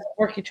this doesn't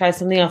work, you try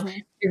something else.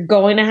 You're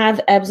going to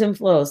have ebbs and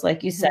flows,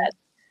 like you said.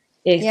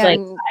 It's Yeah, like,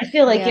 I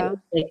feel like it yeah. was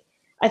like,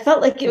 I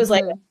felt like it was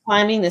like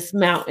climbing this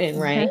mountain,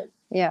 right?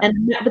 Yeah.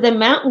 But the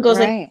mountain goes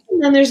like, Right.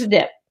 and then there's a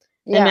dip.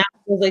 The Yeah. mountain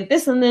goes like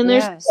this, and then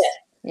there's a dip. Yes.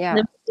 And Yeah.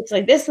 then it's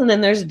like this, and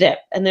then there's a dip,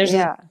 and there's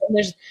Yeah.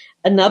 there's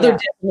another Yeah.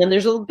 dip, and then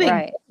there's a big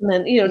Right. dip, and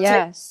then it's like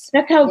Yes.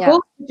 that's how it Yeah.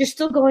 goes. You're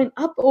still going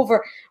up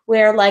over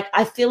where, like,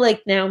 I feel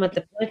like now I'm at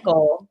the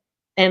pinnacle,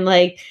 and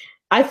like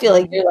I feel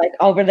like you're like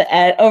over the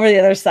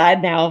other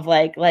side now of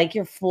like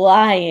you're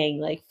flying,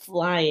 like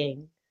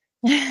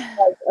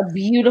a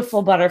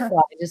beautiful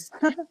butterfly. Just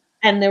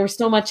and there was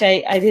so much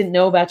I didn't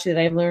know about you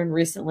that I learned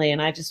recently,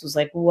 and I just was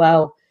like,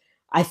 wow,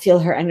 I feel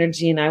her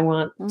energy, and I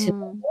want to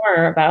know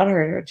more about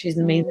her. She's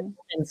an amazing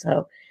woman.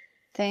 So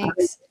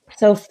Thanks.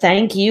 so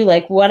thank you.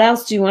 Like, what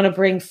else do you want to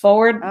bring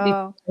forward?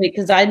 Oh,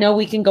 Because I know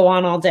we can go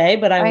on all day,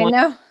 but I want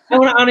know.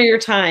 to honor your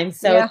time.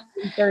 So Yeah.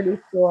 it's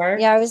 34.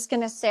 Yeah, I was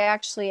gonna say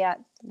actually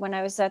when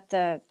I was at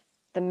the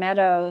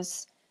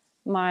Meadows,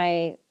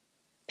 my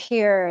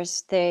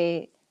peers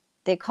they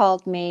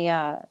called me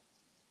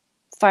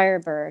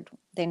Firebird.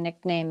 They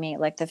nicknamed me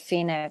like the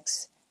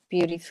Phoenix,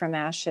 Beauty from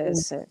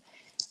Ashes.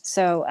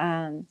 So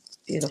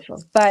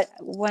Beautiful. but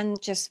one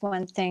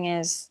thing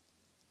is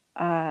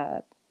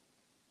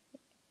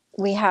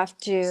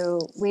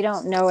we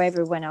don't know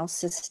everyone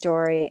else's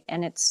story,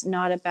 and it's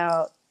not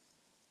about,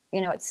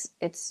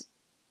 it's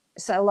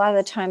so a lot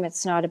of the time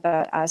it's not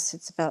about us,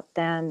 it's about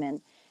them.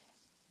 And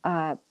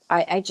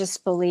I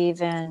just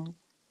believe in,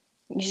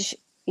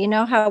 you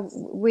know how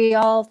we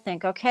all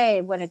think,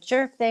 okay, what a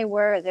jerk they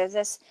were, there's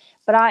this,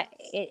 but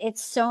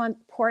it's so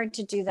important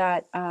to do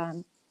that.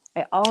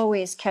 I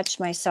always catch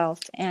myself,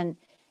 and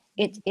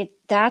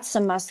that's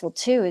a muscle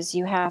too, is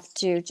you have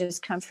to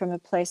just come from a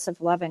place of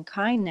love and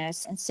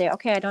kindness and say,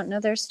 okay, I don't know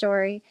their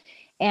story,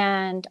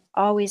 and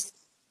always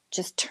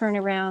just turn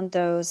around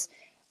those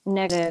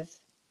negative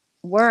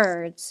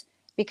words,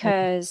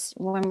 because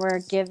when we're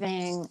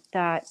giving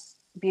that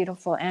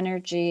beautiful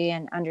energy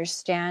and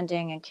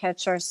understanding and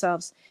catch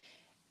ourselves,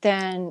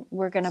 then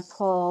we're going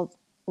to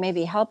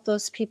maybe help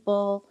those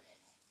people,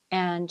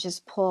 and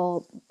just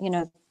pull,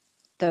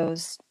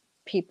 those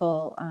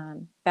people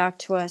back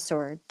to us,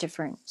 or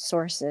different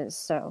sources.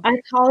 So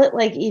I call it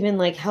like even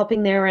like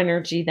helping their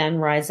energy then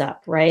rise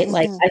up, right?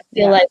 Like I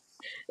feel yeah. like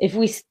if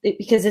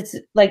because it's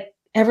like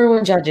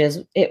everyone judges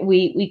it,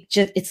 we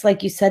just, it's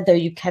like you said though,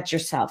 you catch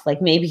yourself,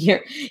 like maybe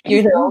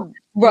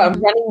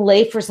running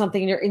late for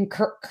something, and you're in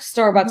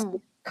Starbucks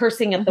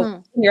cursing at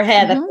the in your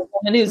head at the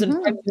woman who's in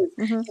front of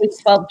you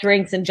with 12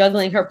 drinks and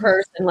juggling her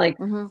purse and like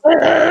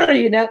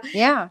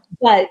Yeah.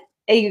 but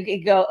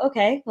you go,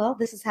 okay, well,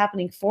 this is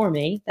happening for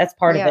me. That's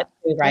part of it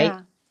too, right?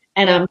 Yeah.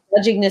 And I'm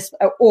judging this,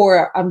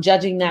 or I'm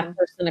judging that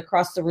person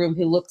across the room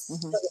who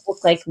doesn't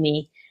look like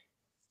me.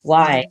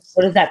 Why?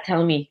 What does that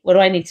tell me? What do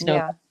I need to know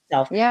about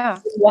myself? Yeah.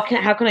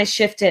 How can I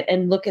shift it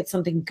and look at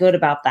something good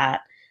about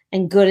that,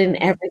 and good in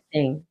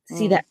everything?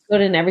 See that good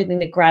in everything,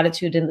 the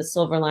gratitude in the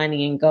silver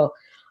lining, and go,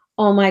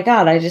 oh my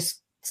God, I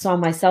just saw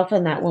myself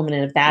in that woman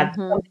in a bad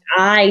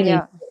I need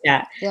to do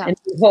that. And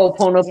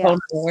Ho'oponopono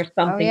or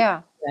something. Oh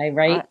yeah.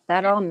 Right?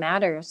 That all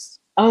matters.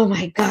 Oh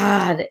my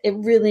God, it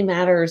really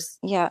matters.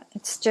 Yeah,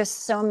 it's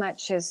just so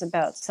much is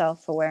about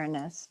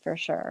self-awareness, for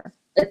sure.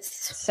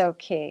 It's so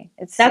key.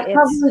 That's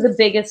probably the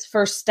biggest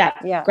first step.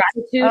 Yeah.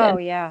 Gratitude and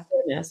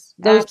awareness.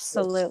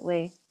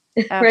 Absolutely.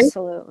 Right?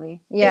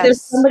 Absolutely. Yes. If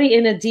there's somebody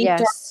in a deep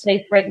dark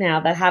place right now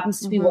that happens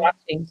to be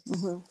watching,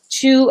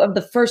 two of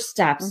the first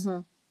steps,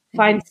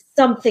 find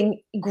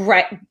something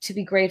great to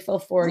be grateful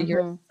for: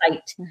 your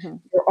sight,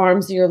 your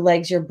arms, your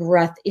legs, your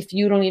breath. If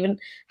you don't even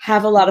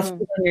have a lot of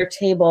food on your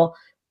table,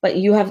 but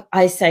you have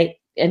eyesight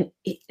and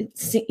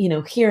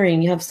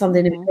hearing, you have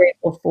something to be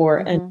grateful for.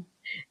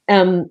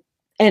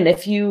 And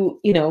if you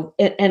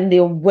and the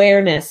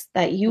awareness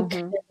that you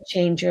can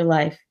change your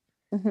life.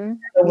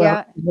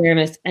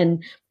 Awareness,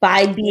 and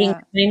by being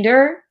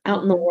kinder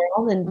out in the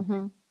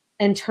world,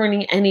 and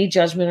turning any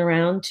judgment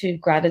around to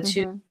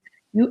gratitude,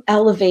 you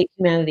elevate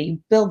humanity. You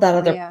build that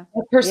other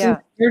person's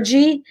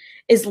energy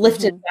is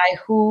lifted by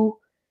who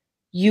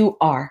you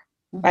are,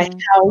 by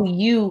how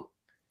you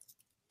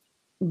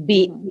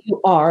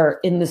are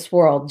in this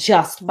world,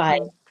 just by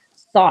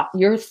thought.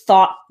 Your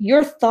thought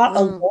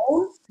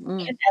alone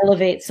can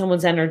elevate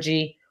someone's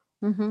energy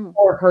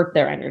or hurt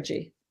their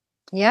energy.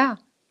 Yeah.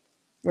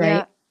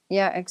 Right.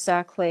 Yeah,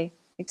 exactly.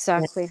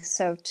 exactly.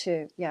 So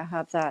to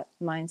have that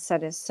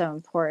mindset is so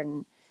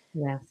important.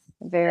 Yes,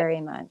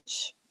 Very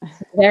much.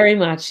 very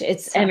much.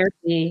 It's So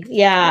energy.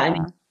 Yeah, I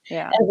mean,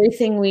 yeah,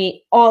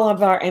 yeah. all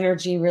of our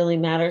energy really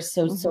matters.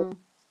 So, Hmm.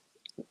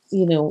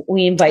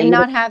 we invite And you to.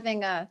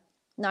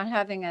 not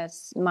having a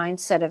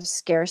mindset of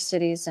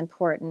scarcity is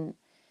important,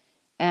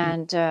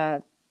 and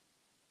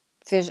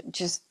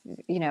just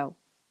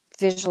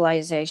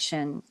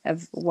visualization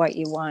of what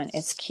you want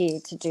is key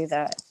to do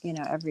that,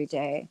 every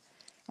day,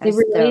 It as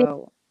really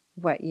though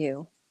what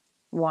you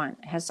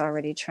want has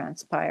already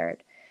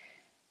transpired.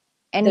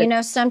 And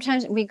the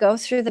sometimes we go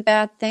through the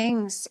bad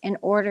things in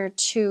order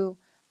to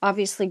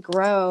obviously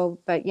grow,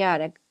 but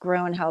to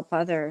grow and help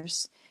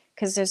others,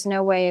 because there's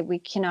no way we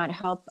cannot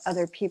help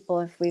other people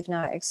if we've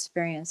not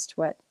experienced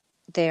what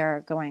they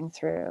are going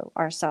through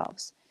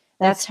ourselves.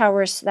 that's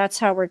That's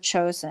how we're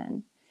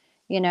chosen.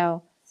 You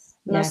know,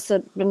 yes. most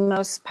of the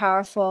most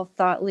powerful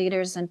thought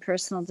leaders in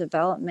personal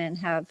development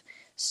have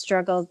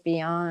struggled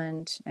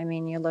beyond. I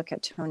mean, you look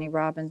at Tony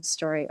Robbins'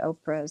 story,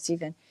 Oprah's,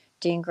 even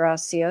Dean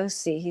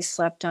Graciosi, he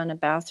slept on a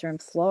bathroom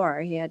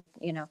floor. He had,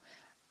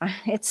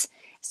 it's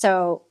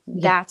so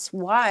Yeah, that's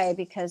why,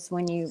 because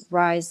when you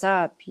rise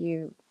up,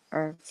 you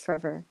are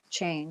forever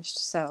changed.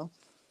 So,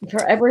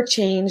 forever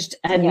changed,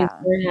 and you yeah.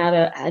 learn how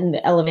to and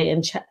elevate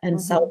and Mm-hmm.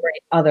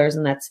 celebrate others,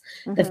 and that's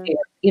the Mm-hmm.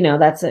 fear.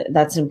 That's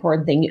an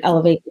important thing. You Mm-hmm.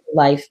 elevate your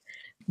life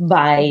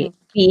by Mm-hmm.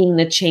 being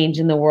the change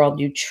in the world.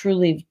 You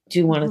truly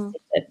do want to Mm-hmm. see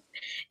that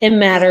it Yeah.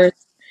 matters.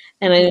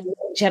 And I Mm-hmm.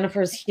 know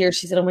Jennifer's here.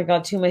 She said, "Oh my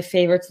God, two of my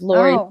favorites,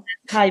 Lori." Oh.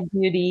 Hi,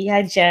 Beauty.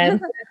 Hi, Jen.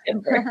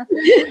 Jennifer.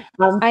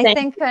 I Thank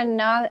think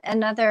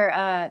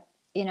another,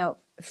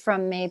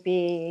 from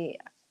maybe,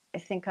 I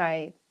think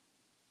I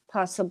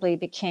possibly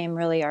became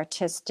really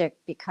artistic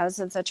because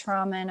of the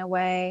trauma in a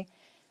way.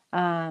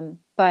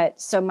 But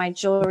so my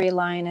jewelry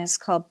line is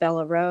called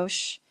Bella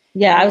Roche,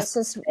 Yeah, I and was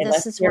say this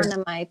let's is hear. one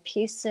of my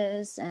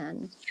pieces,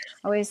 and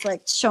I always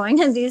like showing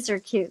them. These are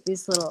cute.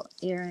 These little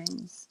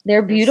earrings.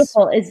 They're They're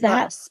beautiful. Is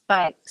that?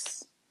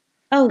 spikes.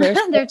 Oh, they're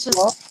so They're cool.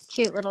 just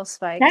cute little That's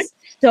spikes. And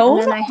stone.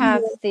 then I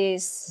have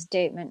these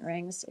statement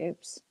rings.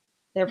 Oops.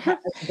 They're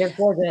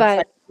gorgeous.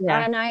 But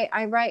Yeah. and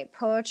I write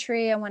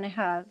poetry. I want to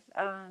have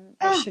I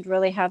Ah, should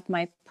really have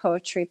my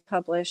poetry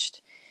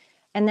published.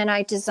 And then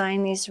I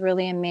design these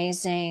really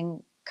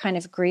amazing kind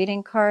of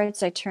greeting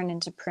cards I turn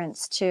into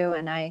prints too.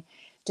 And I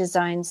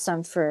designed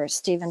some for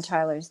Steven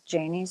Tyler's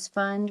Janie's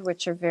Fund,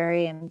 which are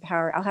very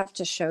empowered. I'll have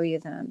to show you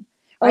them.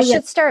 I oh yeah.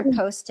 should start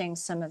posting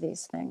some of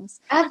these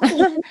things.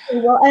 Absolutely.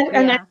 Well,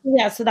 and Yeah. actually,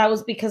 yeah. So that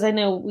was because I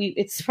know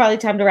it's probably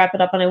time to wrap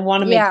it up, and I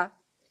want to make Yeah.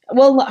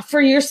 well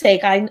for your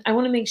sake. I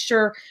want to make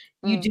sure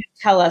you do Mm.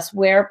 tell us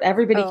where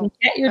everybody can Oh.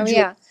 get your Oh jewelry.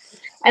 yeah.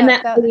 And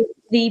Yeah. that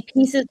the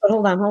pieces, but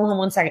hold on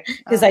 1 second,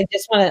 because Oh.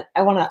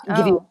 I want to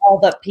give you Oh. all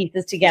the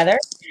pieces together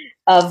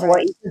of what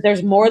Right.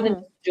 there's more than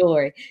Mm-hmm.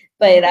 jewelry,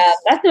 but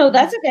Mm-hmm.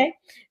 that's Mm-hmm. okay.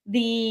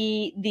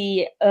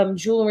 The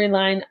jewelry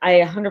line, I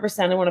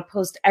 100% I want to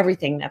post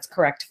everything that's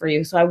correct for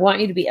you. So I want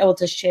you to be able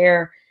to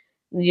share.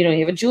 You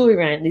have a jewelry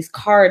line, these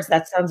cards.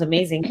 That sounds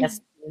amazing.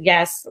 Yes,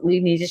 yes, we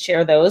need to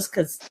share those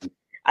because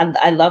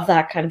I love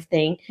that kind of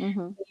thing.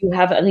 Mm-hmm. You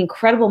have an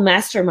incredible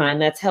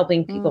mastermind that's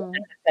helping people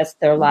manifest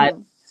their lives.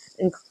 Mm-hmm.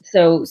 And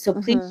so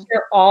please Mm-hmm.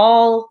 share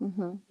all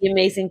Mm-hmm. the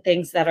amazing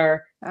things that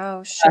are Oh,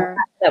 uh, sure.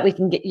 that we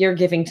can get you're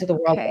giving to the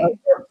world, Okay.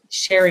 or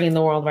sharing in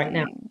the world right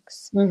now.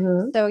 Thanks.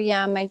 Hmm. So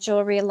yeah, my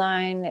jewelry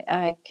line,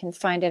 I can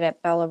find it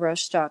at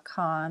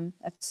bellaroche.com.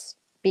 That's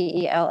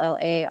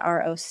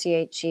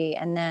BELLAROCHE.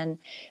 And then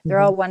they're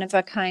Hmm. all one of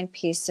a kind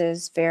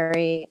pieces,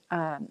 very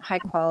high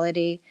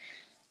quality,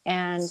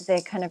 and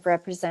they kind of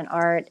represent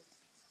art.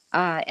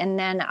 And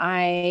then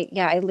I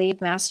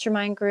lead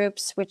mastermind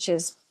groups, which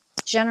is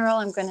general.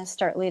 I'm going to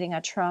start leading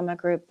a trauma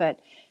group, but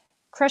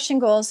crushing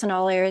goals in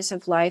all areas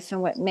of life.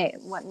 And what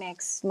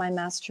makes my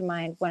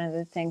mastermind one of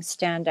the things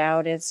stand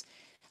out is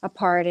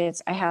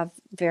I have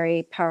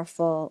very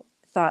powerful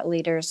thought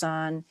leaders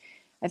on.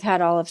 I've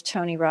had all of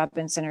Tony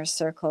Robbins' inner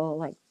circle,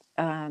 like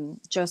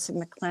Joseph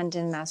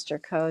McClendon, Master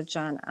Coach,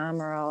 John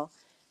Amaral,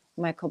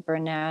 Michael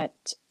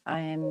Burnett.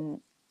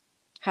 I'm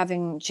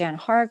having Jan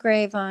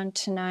Hargrave on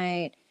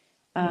tonight.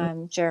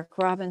 Jarek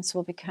Robbins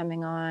will be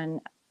coming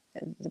on,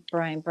 the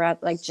Brian Brad,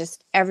 like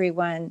just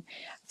everyone.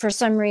 For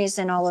some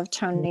reason, all of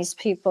Tony's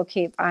people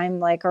I'm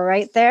like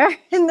right there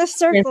in the Yes,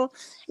 circle,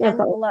 yes, and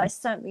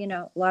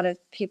a lot of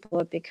people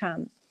have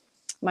become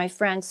my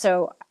friends.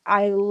 So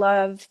I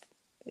love,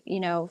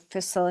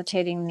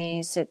 facilitating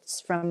these. It's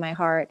from my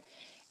heart,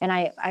 and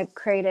I've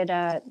created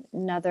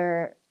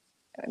another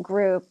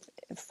group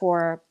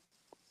for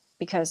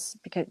because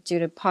due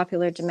to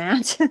popular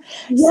demand. So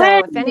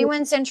yes. if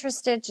anyone's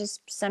interested, just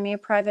send me a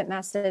private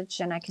message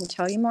and I can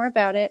tell you more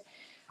about it.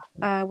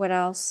 What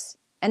else?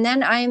 And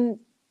then I'm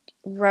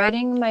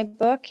writing my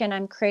book and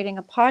I'm creating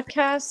a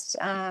podcast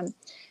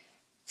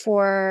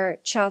for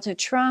childhood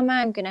trauma.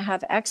 I'm going to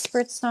have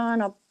experts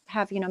on. I'll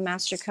have,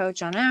 Master Coach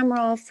John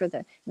Amaral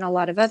and a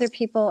lot of other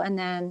people. And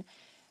then,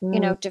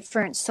 Mm,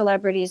 different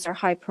celebrities are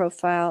high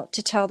profile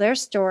to tell their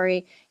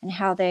story and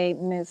how they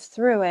move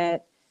through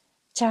it.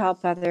 to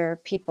help other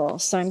people.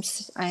 So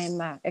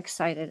I'm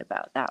excited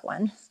about that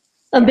one.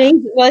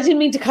 Amazing. Well, I didn't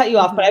mean to cut you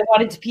off, but I Mhm.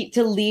 wanted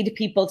to lead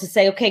people to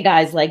say, okay,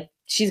 guys, like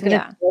she's going to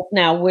Yeah. tell us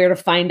now where to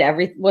find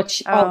what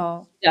she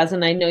all Oh, does.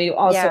 And I know you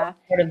also are yeah.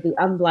 part of the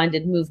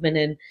Unblinded movement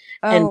and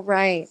Oh,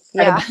 right.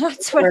 Yeah. incredible,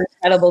 That's what.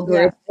 incredible Yeah.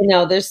 group. You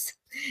know, there's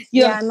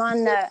you Yeah. have I'm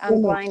on the so much.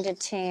 Unblinded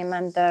team.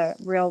 I'm the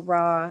Real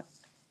Raw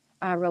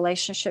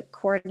relationship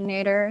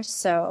coordinator.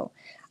 So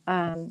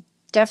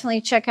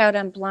definitely check out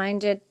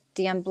Unblinded,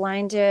 the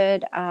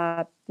Unblinded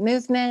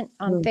movement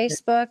on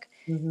Facebook,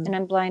 Mhm.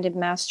 and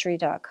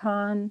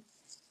unblindedmastery.com.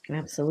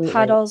 Absolutely.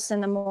 Huddles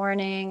in the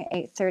morning,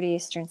 8:30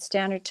 Eastern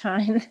Standard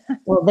Time.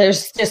 Well,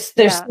 there's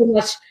Yeah. so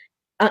much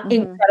Hmm.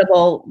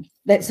 incredible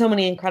that so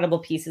many incredible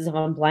pieces of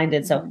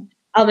Unblinded. So Hmm.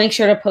 I'll make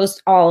sure to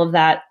post all of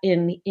that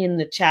in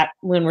the chat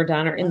when we're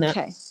done or in the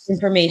Okay.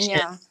 information.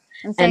 Yeah. And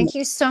And thank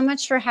you so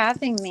much for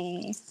having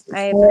me.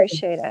 I oh,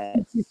 appreciate it.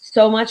 thank you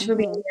so much for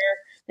being Hmm. here.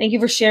 Thank you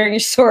for sharing your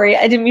story.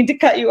 I didn't mean to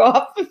cut you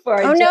off before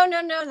I Oh, just no,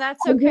 no, no.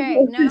 That's I just okay.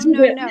 wanted No, you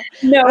no, to no.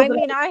 know I that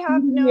mean, I I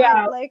have was you no,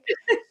 out. like,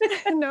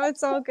 no,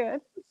 it's all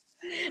good.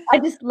 I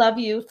just love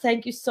you.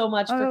 Thank you so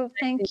much for Oh,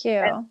 connecting thank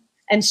you.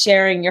 and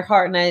sharing your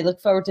heart. And I look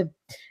forward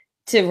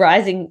to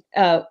rising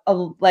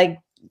like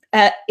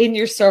in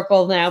your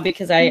circle now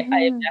because I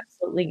am Hmm.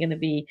 absolutely going to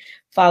be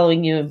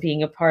following you and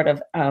being a part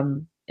of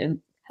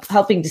and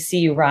helping to see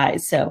you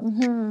rise. So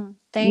Hmm. you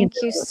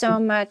Thank you so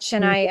much.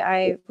 And know,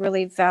 I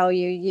really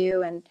value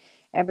you and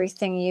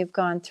everything you've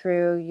gone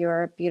through.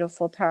 You're a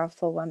beautiful,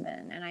 powerful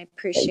woman. And I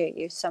appreciate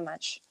you so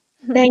much.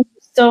 thank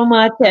you so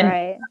much. All And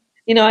right.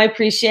 I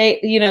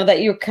appreciate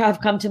that you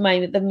have come to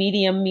the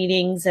medium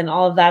meetings and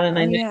all of that. And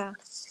Oh, I know yeah.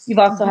 you've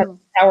also had Hmm.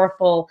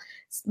 powerful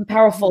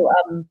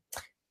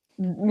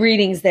Hmm.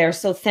 readings there.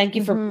 So thank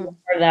you for being Hmm.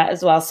 part of that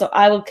as well. So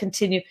I will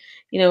continue,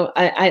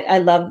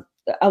 I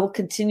will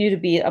continue to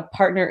be a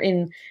partner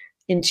in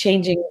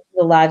changing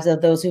the lives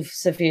of those who've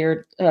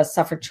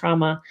suffered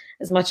trauma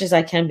as much as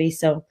I can be.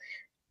 So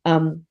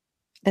um,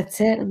 that's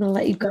it. I'm gonna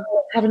let you go. Hmm.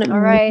 Have an All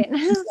amazing right.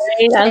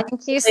 day.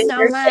 Thank you so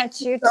Thank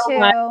much. you You so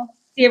much. too.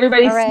 See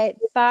everybody. All right.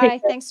 Take Bye. care.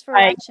 Thanks for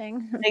Bye.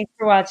 watching. Thanks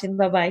for watching.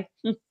 Bye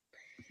bye.